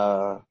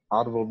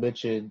 Honorable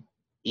mention,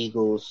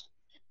 Eagles,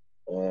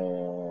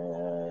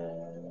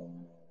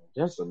 and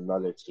there's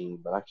another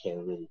team, but I can't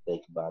really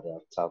think about it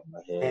off the top of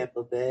my head.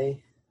 Tampa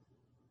Bay.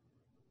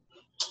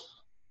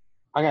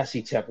 I gotta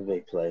see Tampa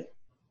Bay play.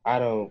 I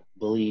don't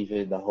believe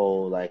in the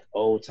whole like,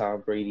 oh,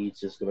 Tom Brady's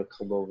just gonna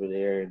come over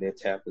there and then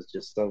Tampa's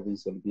just suddenly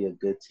gonna be a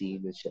good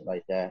team and shit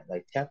like that.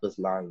 Like Tampa's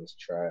line was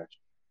trash.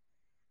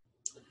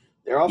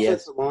 Their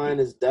offensive line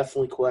is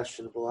definitely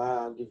questionable.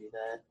 I'll give you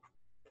that.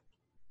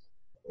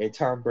 And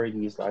Tom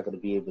Brady is not gonna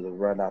be able to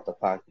run out the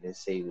pocket and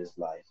save his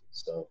life.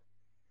 So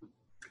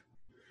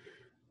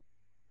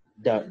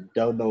don't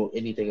know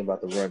anything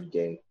about the run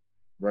game.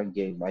 Run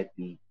game might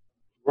be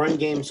Run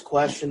game's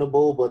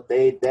questionable, but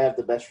they have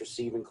the best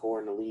receiving core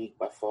in the league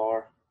by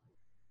far.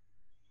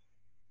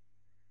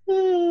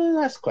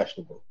 That's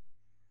questionable.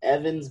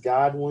 Evans,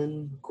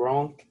 Godwin,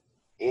 Gronk,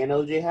 and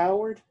OJ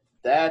Howard.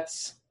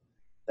 That's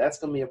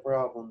gonna be a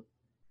problem.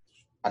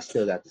 I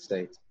still got the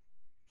Saints.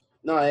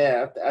 No,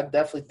 yeah, I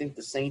definitely think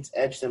the Saints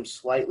edge them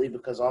slightly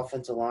because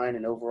offensive line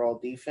and overall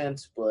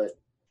defense, but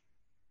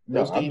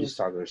no, I'm just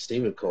talking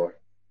receiving core.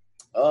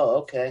 Oh,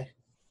 okay.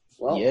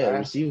 Well, yeah,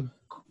 receiving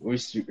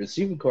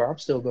core. I'm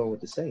still going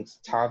with the Saints.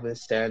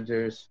 Thomas,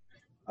 Sanders,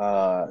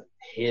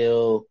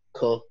 Hill,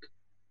 Cook,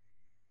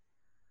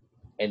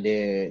 and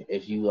then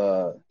if you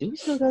do we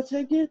still got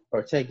Ted Ginn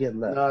or Ted Ginn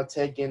left? No,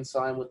 Ted Ginn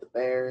signed with the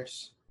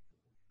Bears.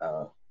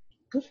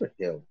 Good for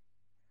him.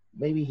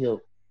 Maybe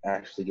he'll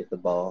actually get the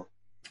ball.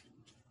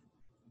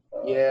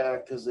 Yeah,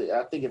 because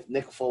I think if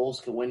Nick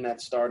Foles can win that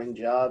starting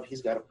job,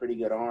 he's got a pretty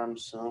good arm.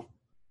 So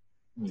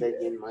Ted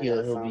Ginn might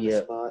have found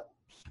a spot.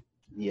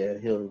 Yeah,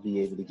 he'll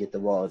be able to get the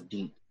ball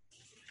deep.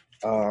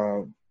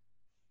 And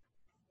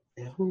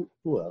who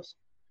else?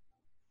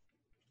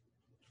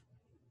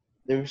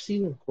 The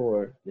receiving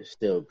core is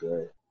still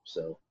good.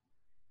 So,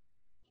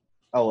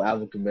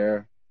 Alvin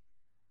Kamara.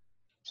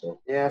 So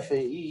yeah.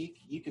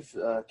 You could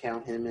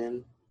count him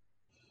in.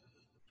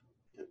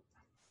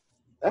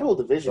 That whole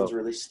division's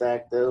really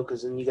stacked though,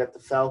 because then you got the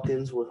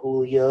Falcons with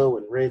Julio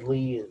and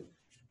Ridley, and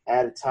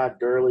added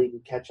Todd Gurley to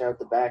catch out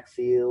the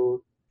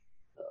backfield.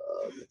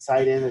 The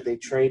tight end that they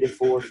traded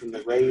for from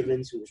the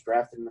Ravens, who was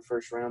drafted in the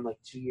first round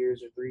like 2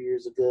 years or 3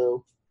 years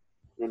ago.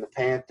 And the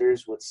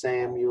Panthers with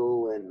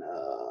Samuel and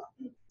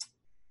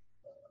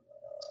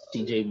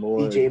DJ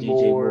Moore,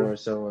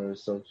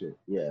 some shit.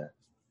 Yeah.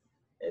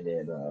 And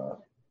then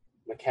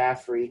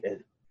McCaffrey.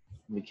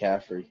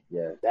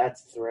 Yeah.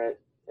 That's a threat.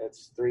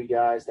 That's 3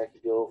 guys that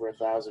could go over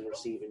 1,000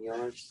 receiving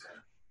yards.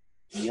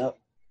 Yep.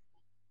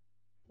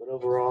 But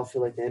overall, I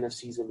feel like the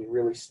NFC is going to be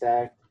really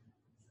stacked.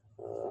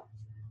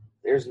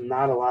 There's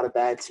not a lot of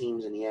bad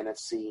teams in the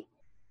NFC.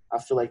 I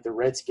feel like the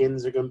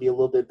Redskins are going to be a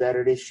little bit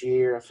better this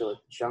year. I feel like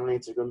the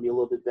Giants are going to be a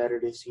little bit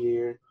better this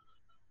year.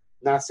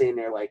 Not saying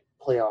they're like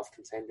playoff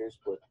contenders,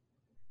 but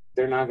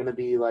they're not going to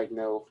be like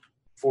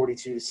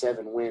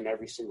 42-7 win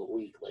every single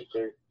week. Like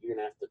you're going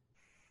to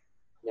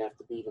have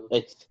to beat them.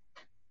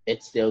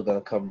 It's still going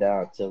to come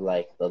down to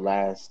like the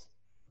last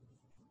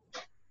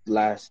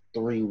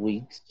 3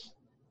 weeks.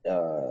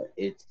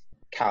 It's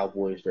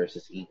Cowboys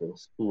versus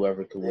Eagles.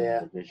 Whoever can win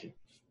the division.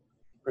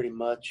 Pretty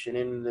much. And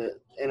in the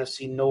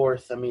NFC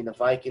North, I mean, the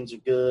Vikings are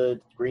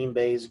good. Green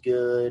Bay's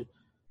good.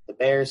 The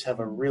Bears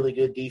have a really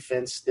good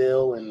defense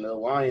still, and the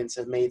Lions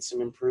have made some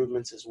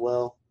improvements as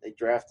well. They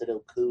drafted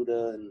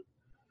Okudah, and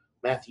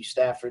Matthew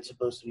Stafford's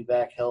supposed to be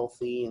back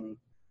healthy, and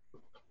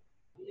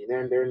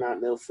they're not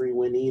no free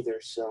win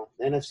either. So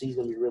the NFC's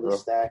going to be really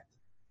stacked.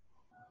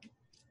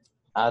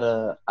 Out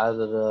of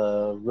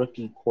the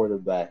rookie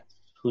quarterbacks,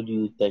 who do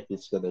you think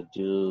is going to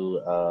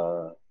do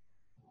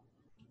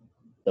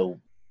the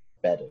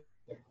better,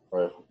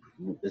 or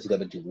is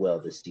going to do well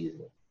this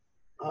season?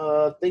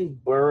 I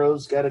think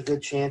Burrow's got a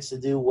good chance to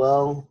do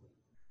well.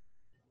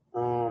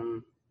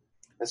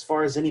 As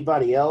far as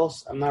anybody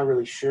else, I'm not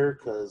really sure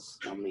because,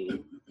 I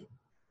mean,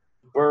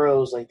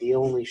 Burrow's like the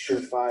only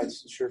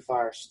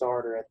surefire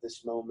starter at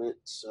this moment.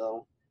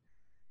 So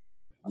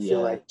I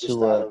feel like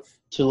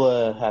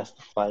Tua has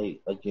to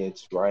fight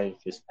against Ryan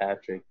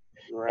Fitzpatrick,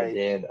 right?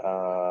 And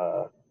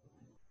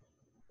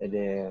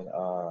then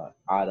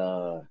out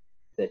of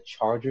the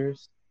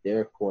Chargers,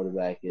 their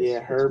quarterback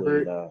is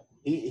Herbert.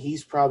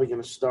 He's probably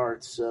going to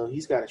start, so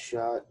he's got a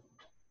shot.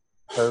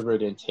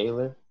 Herbert and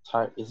Taylor.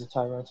 Is it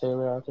Tyrod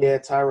Taylor out there? Yeah,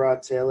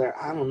 Tyrod Taylor.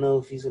 I don't know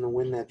if he's going to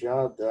win that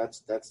job, though.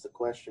 That's the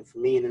question for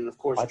me. And then, of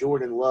course,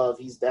 Jordan Love.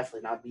 He's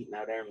definitely not beating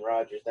out Aaron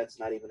Rodgers. That's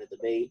not even a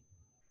debate.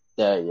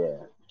 Yeah,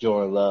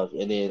 Jordan Love.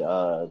 And then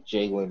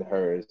Jalen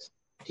Hurts.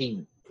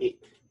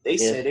 They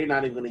said they're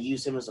not even going to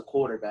use him as a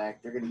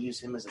quarterback. They're going to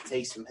use him as a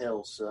Taysom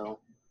Hill. So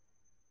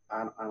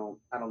I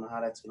don't know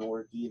how that's going to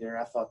work either.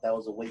 I thought that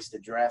was a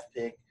wasted draft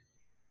pick.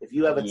 If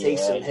you have a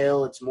Taysom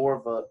Hill, it's more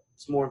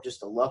of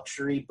just a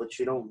luxury, but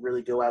you don't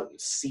really go out and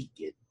seek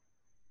it.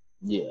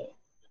 Yeah.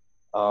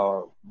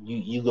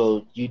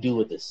 You do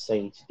what the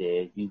Saints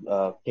did. You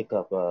pick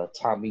up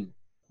Tommy.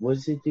 What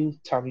does it do?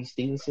 Tommy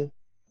Stevenson.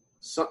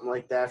 Something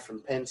like that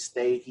from Penn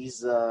State.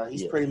 He's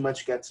pretty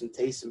much got some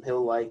Taysom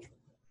Hill like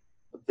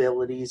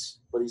abilities,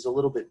 but he's a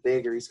little bit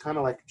bigger. He's kind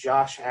of like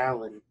Josh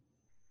Allen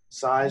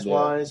size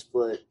wise,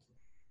 but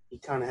he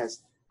kind of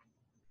has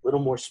a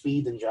little more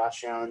speed than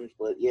Josh Allen.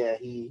 But yeah,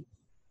 he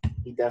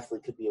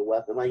definitely could be a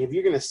weapon. Like if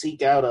you're gonna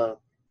seek out a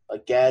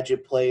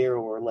gadget player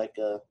or like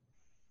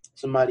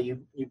somebody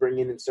you bring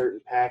in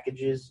certain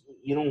packages,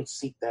 you don't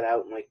seek that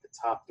out in like the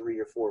top 3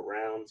 or 4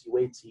 rounds. You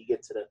wait till you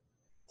get to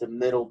the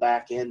middle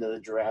back end of the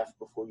draft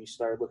before you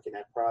start looking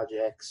at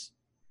projects.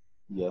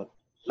 Yeah.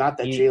 Not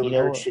that Jalen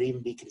Hurts should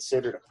even be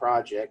considered a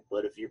project,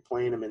 but if you're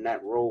playing him in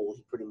that role,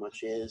 he pretty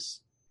much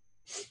is.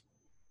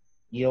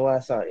 You know what I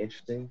saw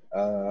interesting?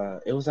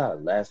 It was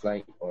out last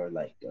night or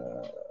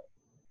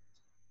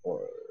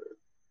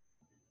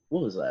what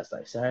was last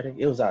night?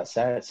 Saturday? It was out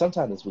Saturday,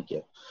 sometime this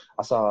weekend.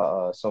 I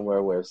saw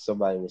somewhere where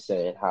somebody was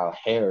saying how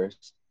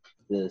Harris,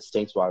 the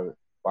Saints wide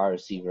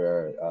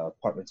receiver,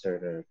 punt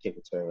returner, kick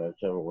returner,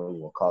 whichever one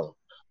you want to call him,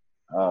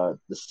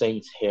 the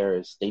Saints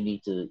Harris, he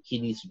needs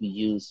to be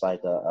used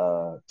like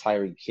a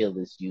Tyreek Hill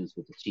is used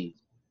with the Chiefs.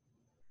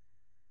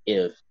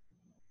 If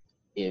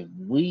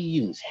we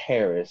use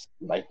Harris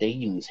like they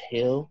use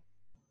Hill,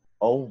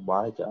 oh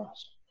my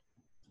gosh.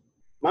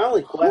 My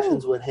only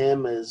questions with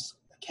him is,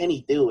 can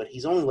he do it?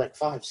 He's only like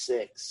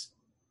 5'6".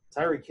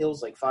 Tyreek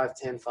Hill's like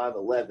 5'10",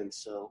 5'11",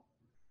 so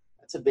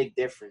that's a big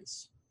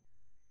difference.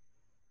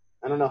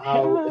 I don't know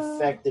how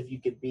effective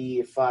you could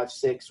be at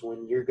 5'6"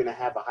 when you're going to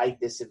have a height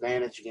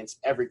disadvantage against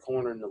every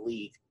corner in the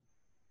league.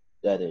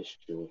 That is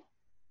true.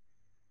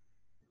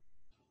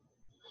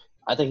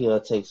 I think it'll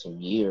take some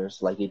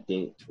years, like it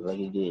did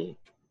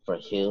for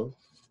Hill.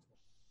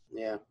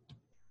 Yeah.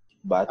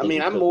 But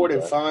I'm more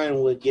than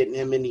fine with getting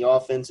him in the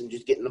offense and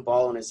just getting the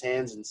ball in his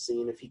hands and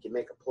seeing if he can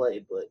make a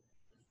play. But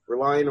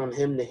relying on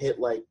him to hit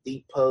like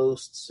deep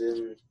posts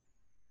and,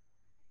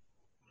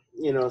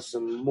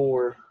 some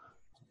more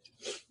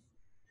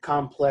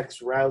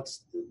complex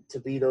routes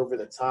to beat over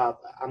the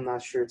top, I'm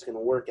not sure it's going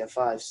to work at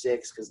 5'6"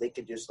 because they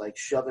could just like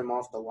shove him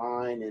off the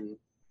line and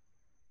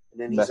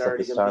then he's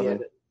already going to be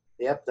at it.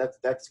 Yep,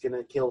 that's going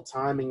to kill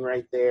timing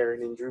right there.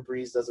 And then Drew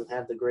Brees doesn't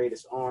have the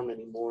greatest arm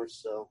anymore,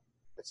 so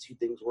that's 2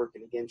 things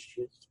working against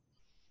you.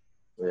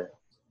 Yeah.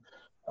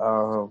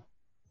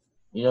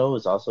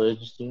 It's also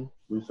interesting.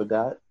 We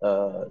forgot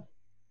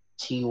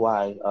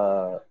T.Y.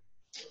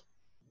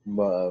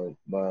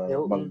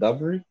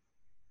 Montgomery.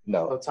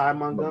 No. Oh, Ty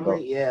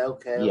Montgomery? Yeah,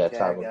 okay. Yeah,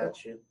 I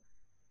got you.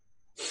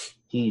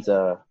 He's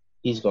going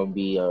to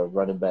be a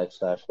running back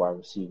 / wide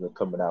receiver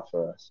coming out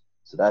for us.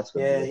 So that's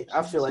going to be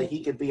I feel like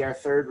he could be our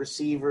 3rd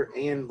receiver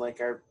and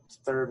like our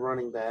 3rd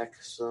running back.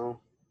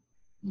 So.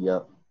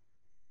 Yep.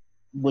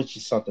 Which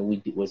is something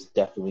we was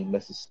definitely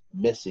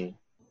missing.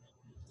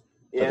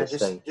 Yeah,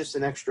 just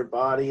an extra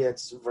body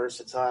that's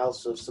versatile.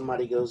 So if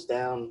somebody goes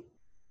down,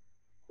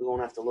 we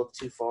won't have to look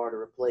too far to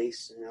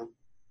replace.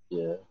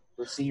 Yeah.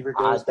 Receiver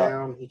goes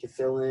down, he could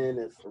fill in.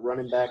 If a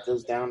running back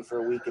goes down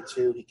for a week or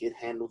 2, he could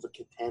handle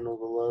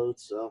the load.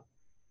 So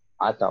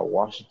I thought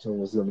Washington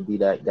was going to be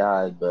that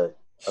guy, but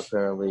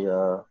apparently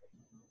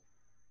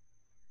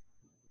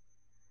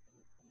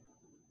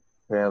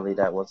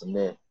that wasn't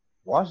it.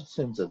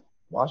 Washington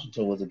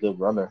was a good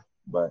runner,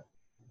 but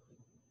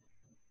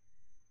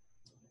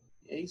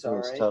yeah, he's all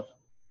right. Tough.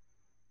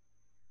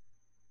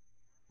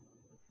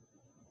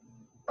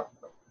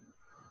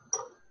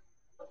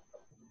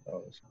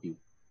 Oh, it's cute.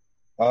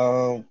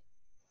 All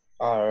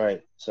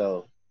right.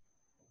 So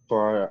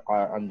for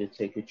our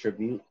Undertaker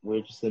tribute,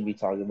 we're just gonna be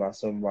talking about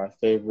some of my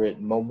favorite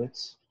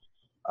moments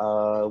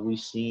we've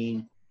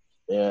seen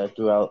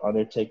throughout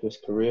Undertaker's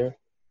career.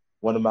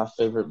 One of my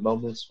favorite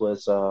moments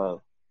was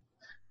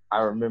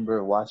I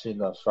remember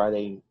watching a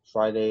Friday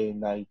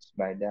Night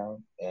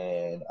SmackDown,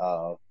 and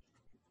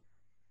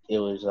it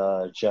was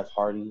Jeff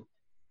Hardy,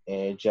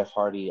 and Jeff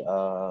Hardy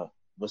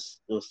was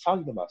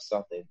talking about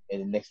something,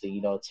 and the next thing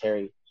you know,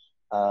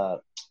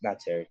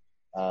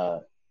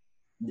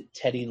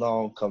 Teddy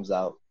Long comes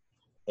out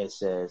and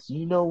says,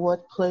 "You know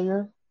what,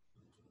 player?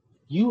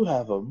 You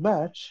have a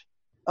match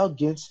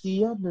against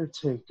The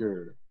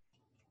Undertaker."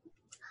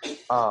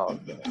 Oh,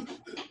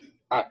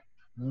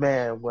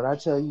 man. When I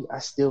tell you, I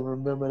still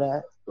remember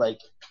that.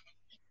 Like,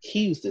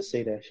 he used to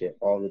say that shit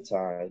all the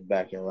time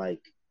back in,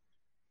 like,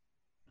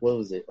 what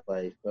was it?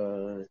 Like,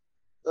 05,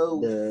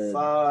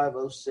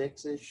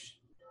 06-ish?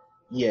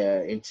 Yeah,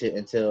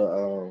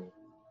 until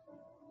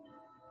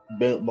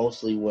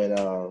mostly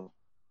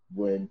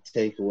when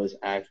Taker was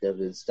active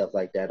and stuff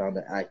like that on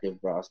the active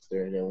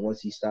roster, and then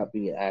once he stopped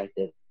being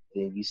active,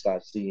 then you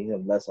start seeing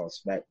him less on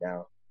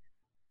SmackDown.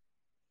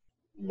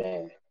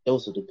 Man,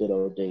 those are the good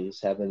old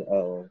days. Having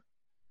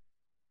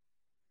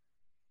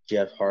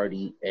Jeff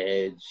Hardy,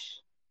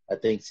 Edge. I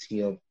think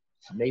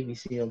maybe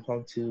CM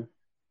Punk too.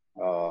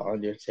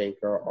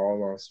 Undertaker,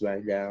 all on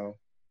SmackDown.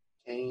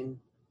 Kane.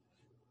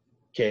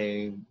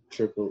 Kane,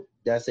 did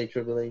I say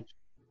Triple H?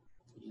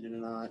 You did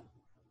not.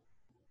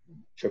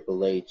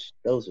 Triple H.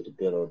 Those are the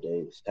good old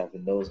days.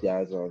 Having those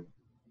guys on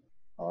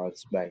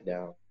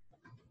SmackDown.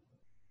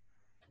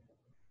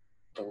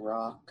 The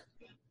Rock.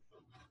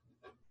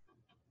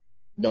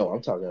 No,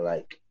 I'm talking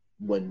like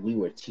when we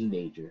were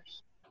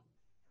teenagers.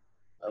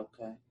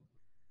 Okay.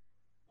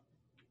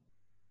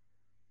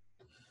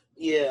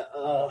 Yeah,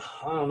 I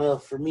don't know.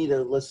 For me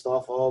to list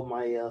off all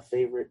my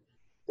favorite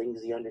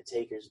things The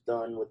Undertaker's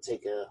done would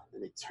take an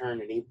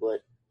eternity, but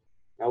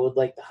I would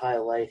like to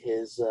highlight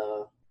his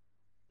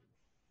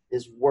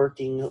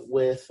working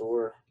with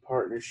or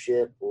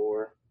partnership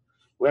or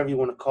whatever you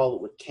want to call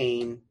it with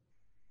Kane,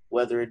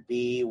 whether it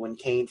be when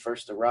Kane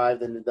first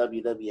arrived in the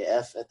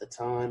WWF at the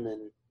time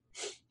and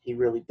he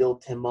really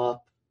built him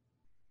up,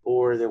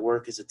 or their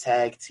work as a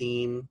tag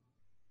team.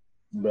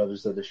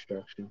 Brothers of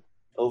Destruction.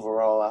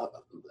 Overall,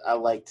 I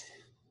liked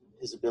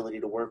his ability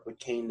to work with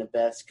Kane the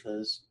best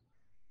because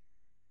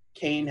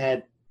Kane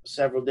had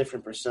several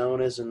different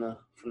personas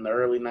from the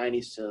early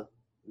 90s to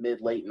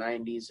mid-late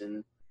 90s,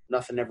 and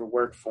nothing ever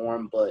worked for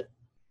him, but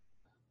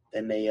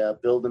then they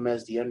build him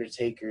as The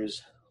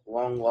Undertaker's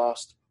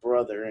long-lost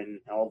brother,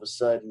 and all of a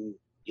sudden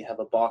you have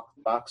a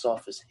box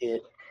office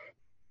hit.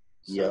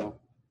 So yeah.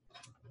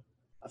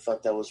 I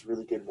thought that was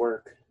really good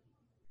work.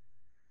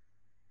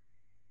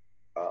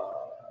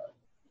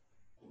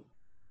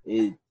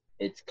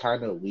 It's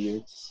kind of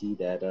weird to see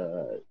that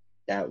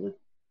now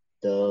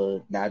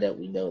that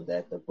we know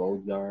that the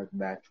Boneyard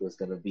match was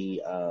gonna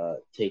be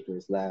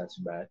Taker's last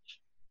match,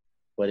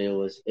 but it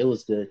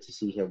was good to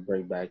see him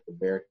bring back the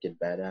American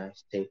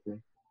Badass Taker.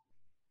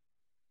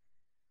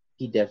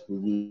 He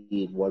definitely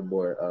needed one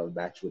more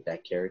match with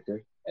that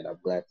character, and I'm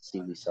glad to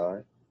see we saw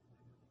it.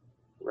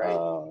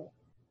 Right.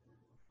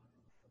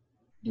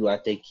 Do I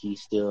think he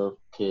still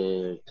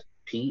could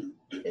compete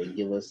and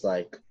give us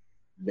like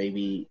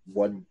maybe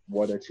one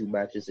or two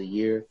matches a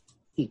year?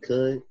 He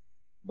could,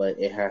 but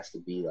it has to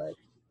be like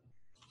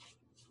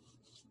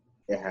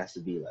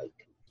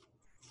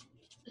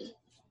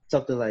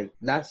something like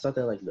not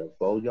something like the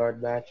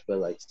Boneyard match, but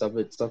like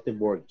something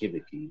more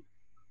gimmicky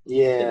than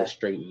Yeah. a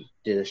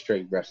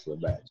straight wrestling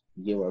match.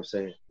 You get what I'm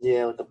saying?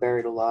 Yeah, like a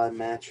Buried Alive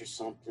match or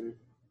something.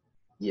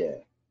 Yeah.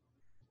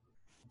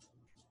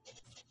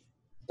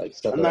 Like I'm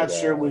something not like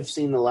sure we've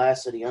seen the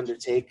last of The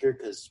Undertaker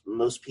because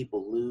most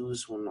people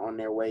lose when on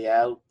their way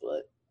out,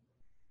 but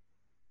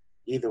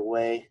either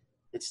way,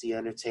 it's The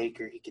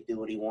Undertaker. He can do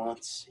what he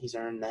wants. He's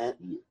earned that.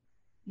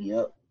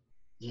 Yep.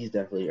 He's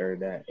definitely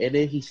earned that. And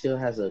then he still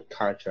has a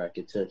contract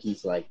until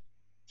he's like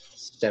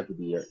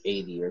 70 or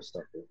 80 or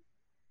something.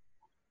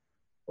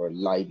 Or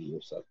 90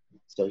 or something.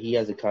 So he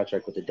has a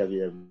contract with the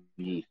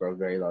WWE for a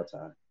very long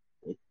time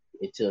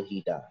until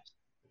he dies.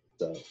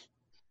 So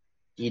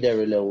you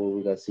never know when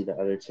we're gonna see the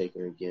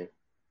Undertaker again,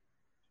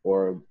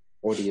 or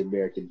the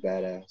American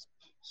Badass.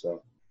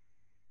 So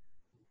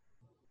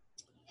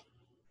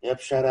Yep,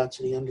 shout out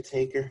to The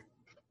Undertaker.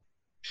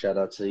 shout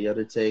out to the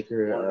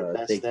Undertaker. One of the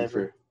best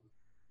ever.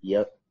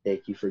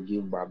 Thank you for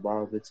getting my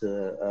mom into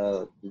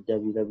the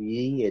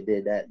WWE, and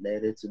then that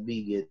led into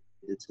me getting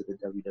into the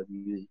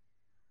WWE.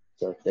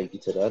 So thank you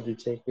to the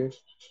Undertaker.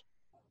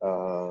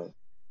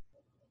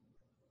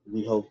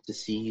 We hope to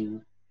see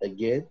you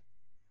again,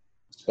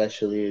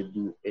 especially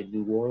in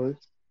New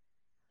Orleans.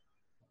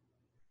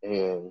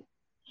 And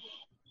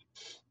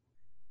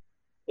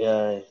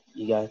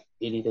you got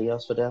anything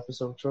else for the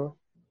episode, Troy?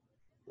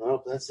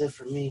 Well, that's it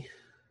for me.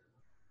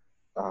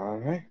 All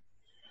right.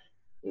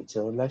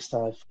 Until next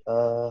time,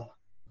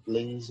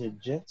 ladies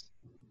and gents,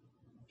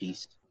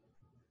 peace.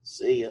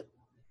 See ya.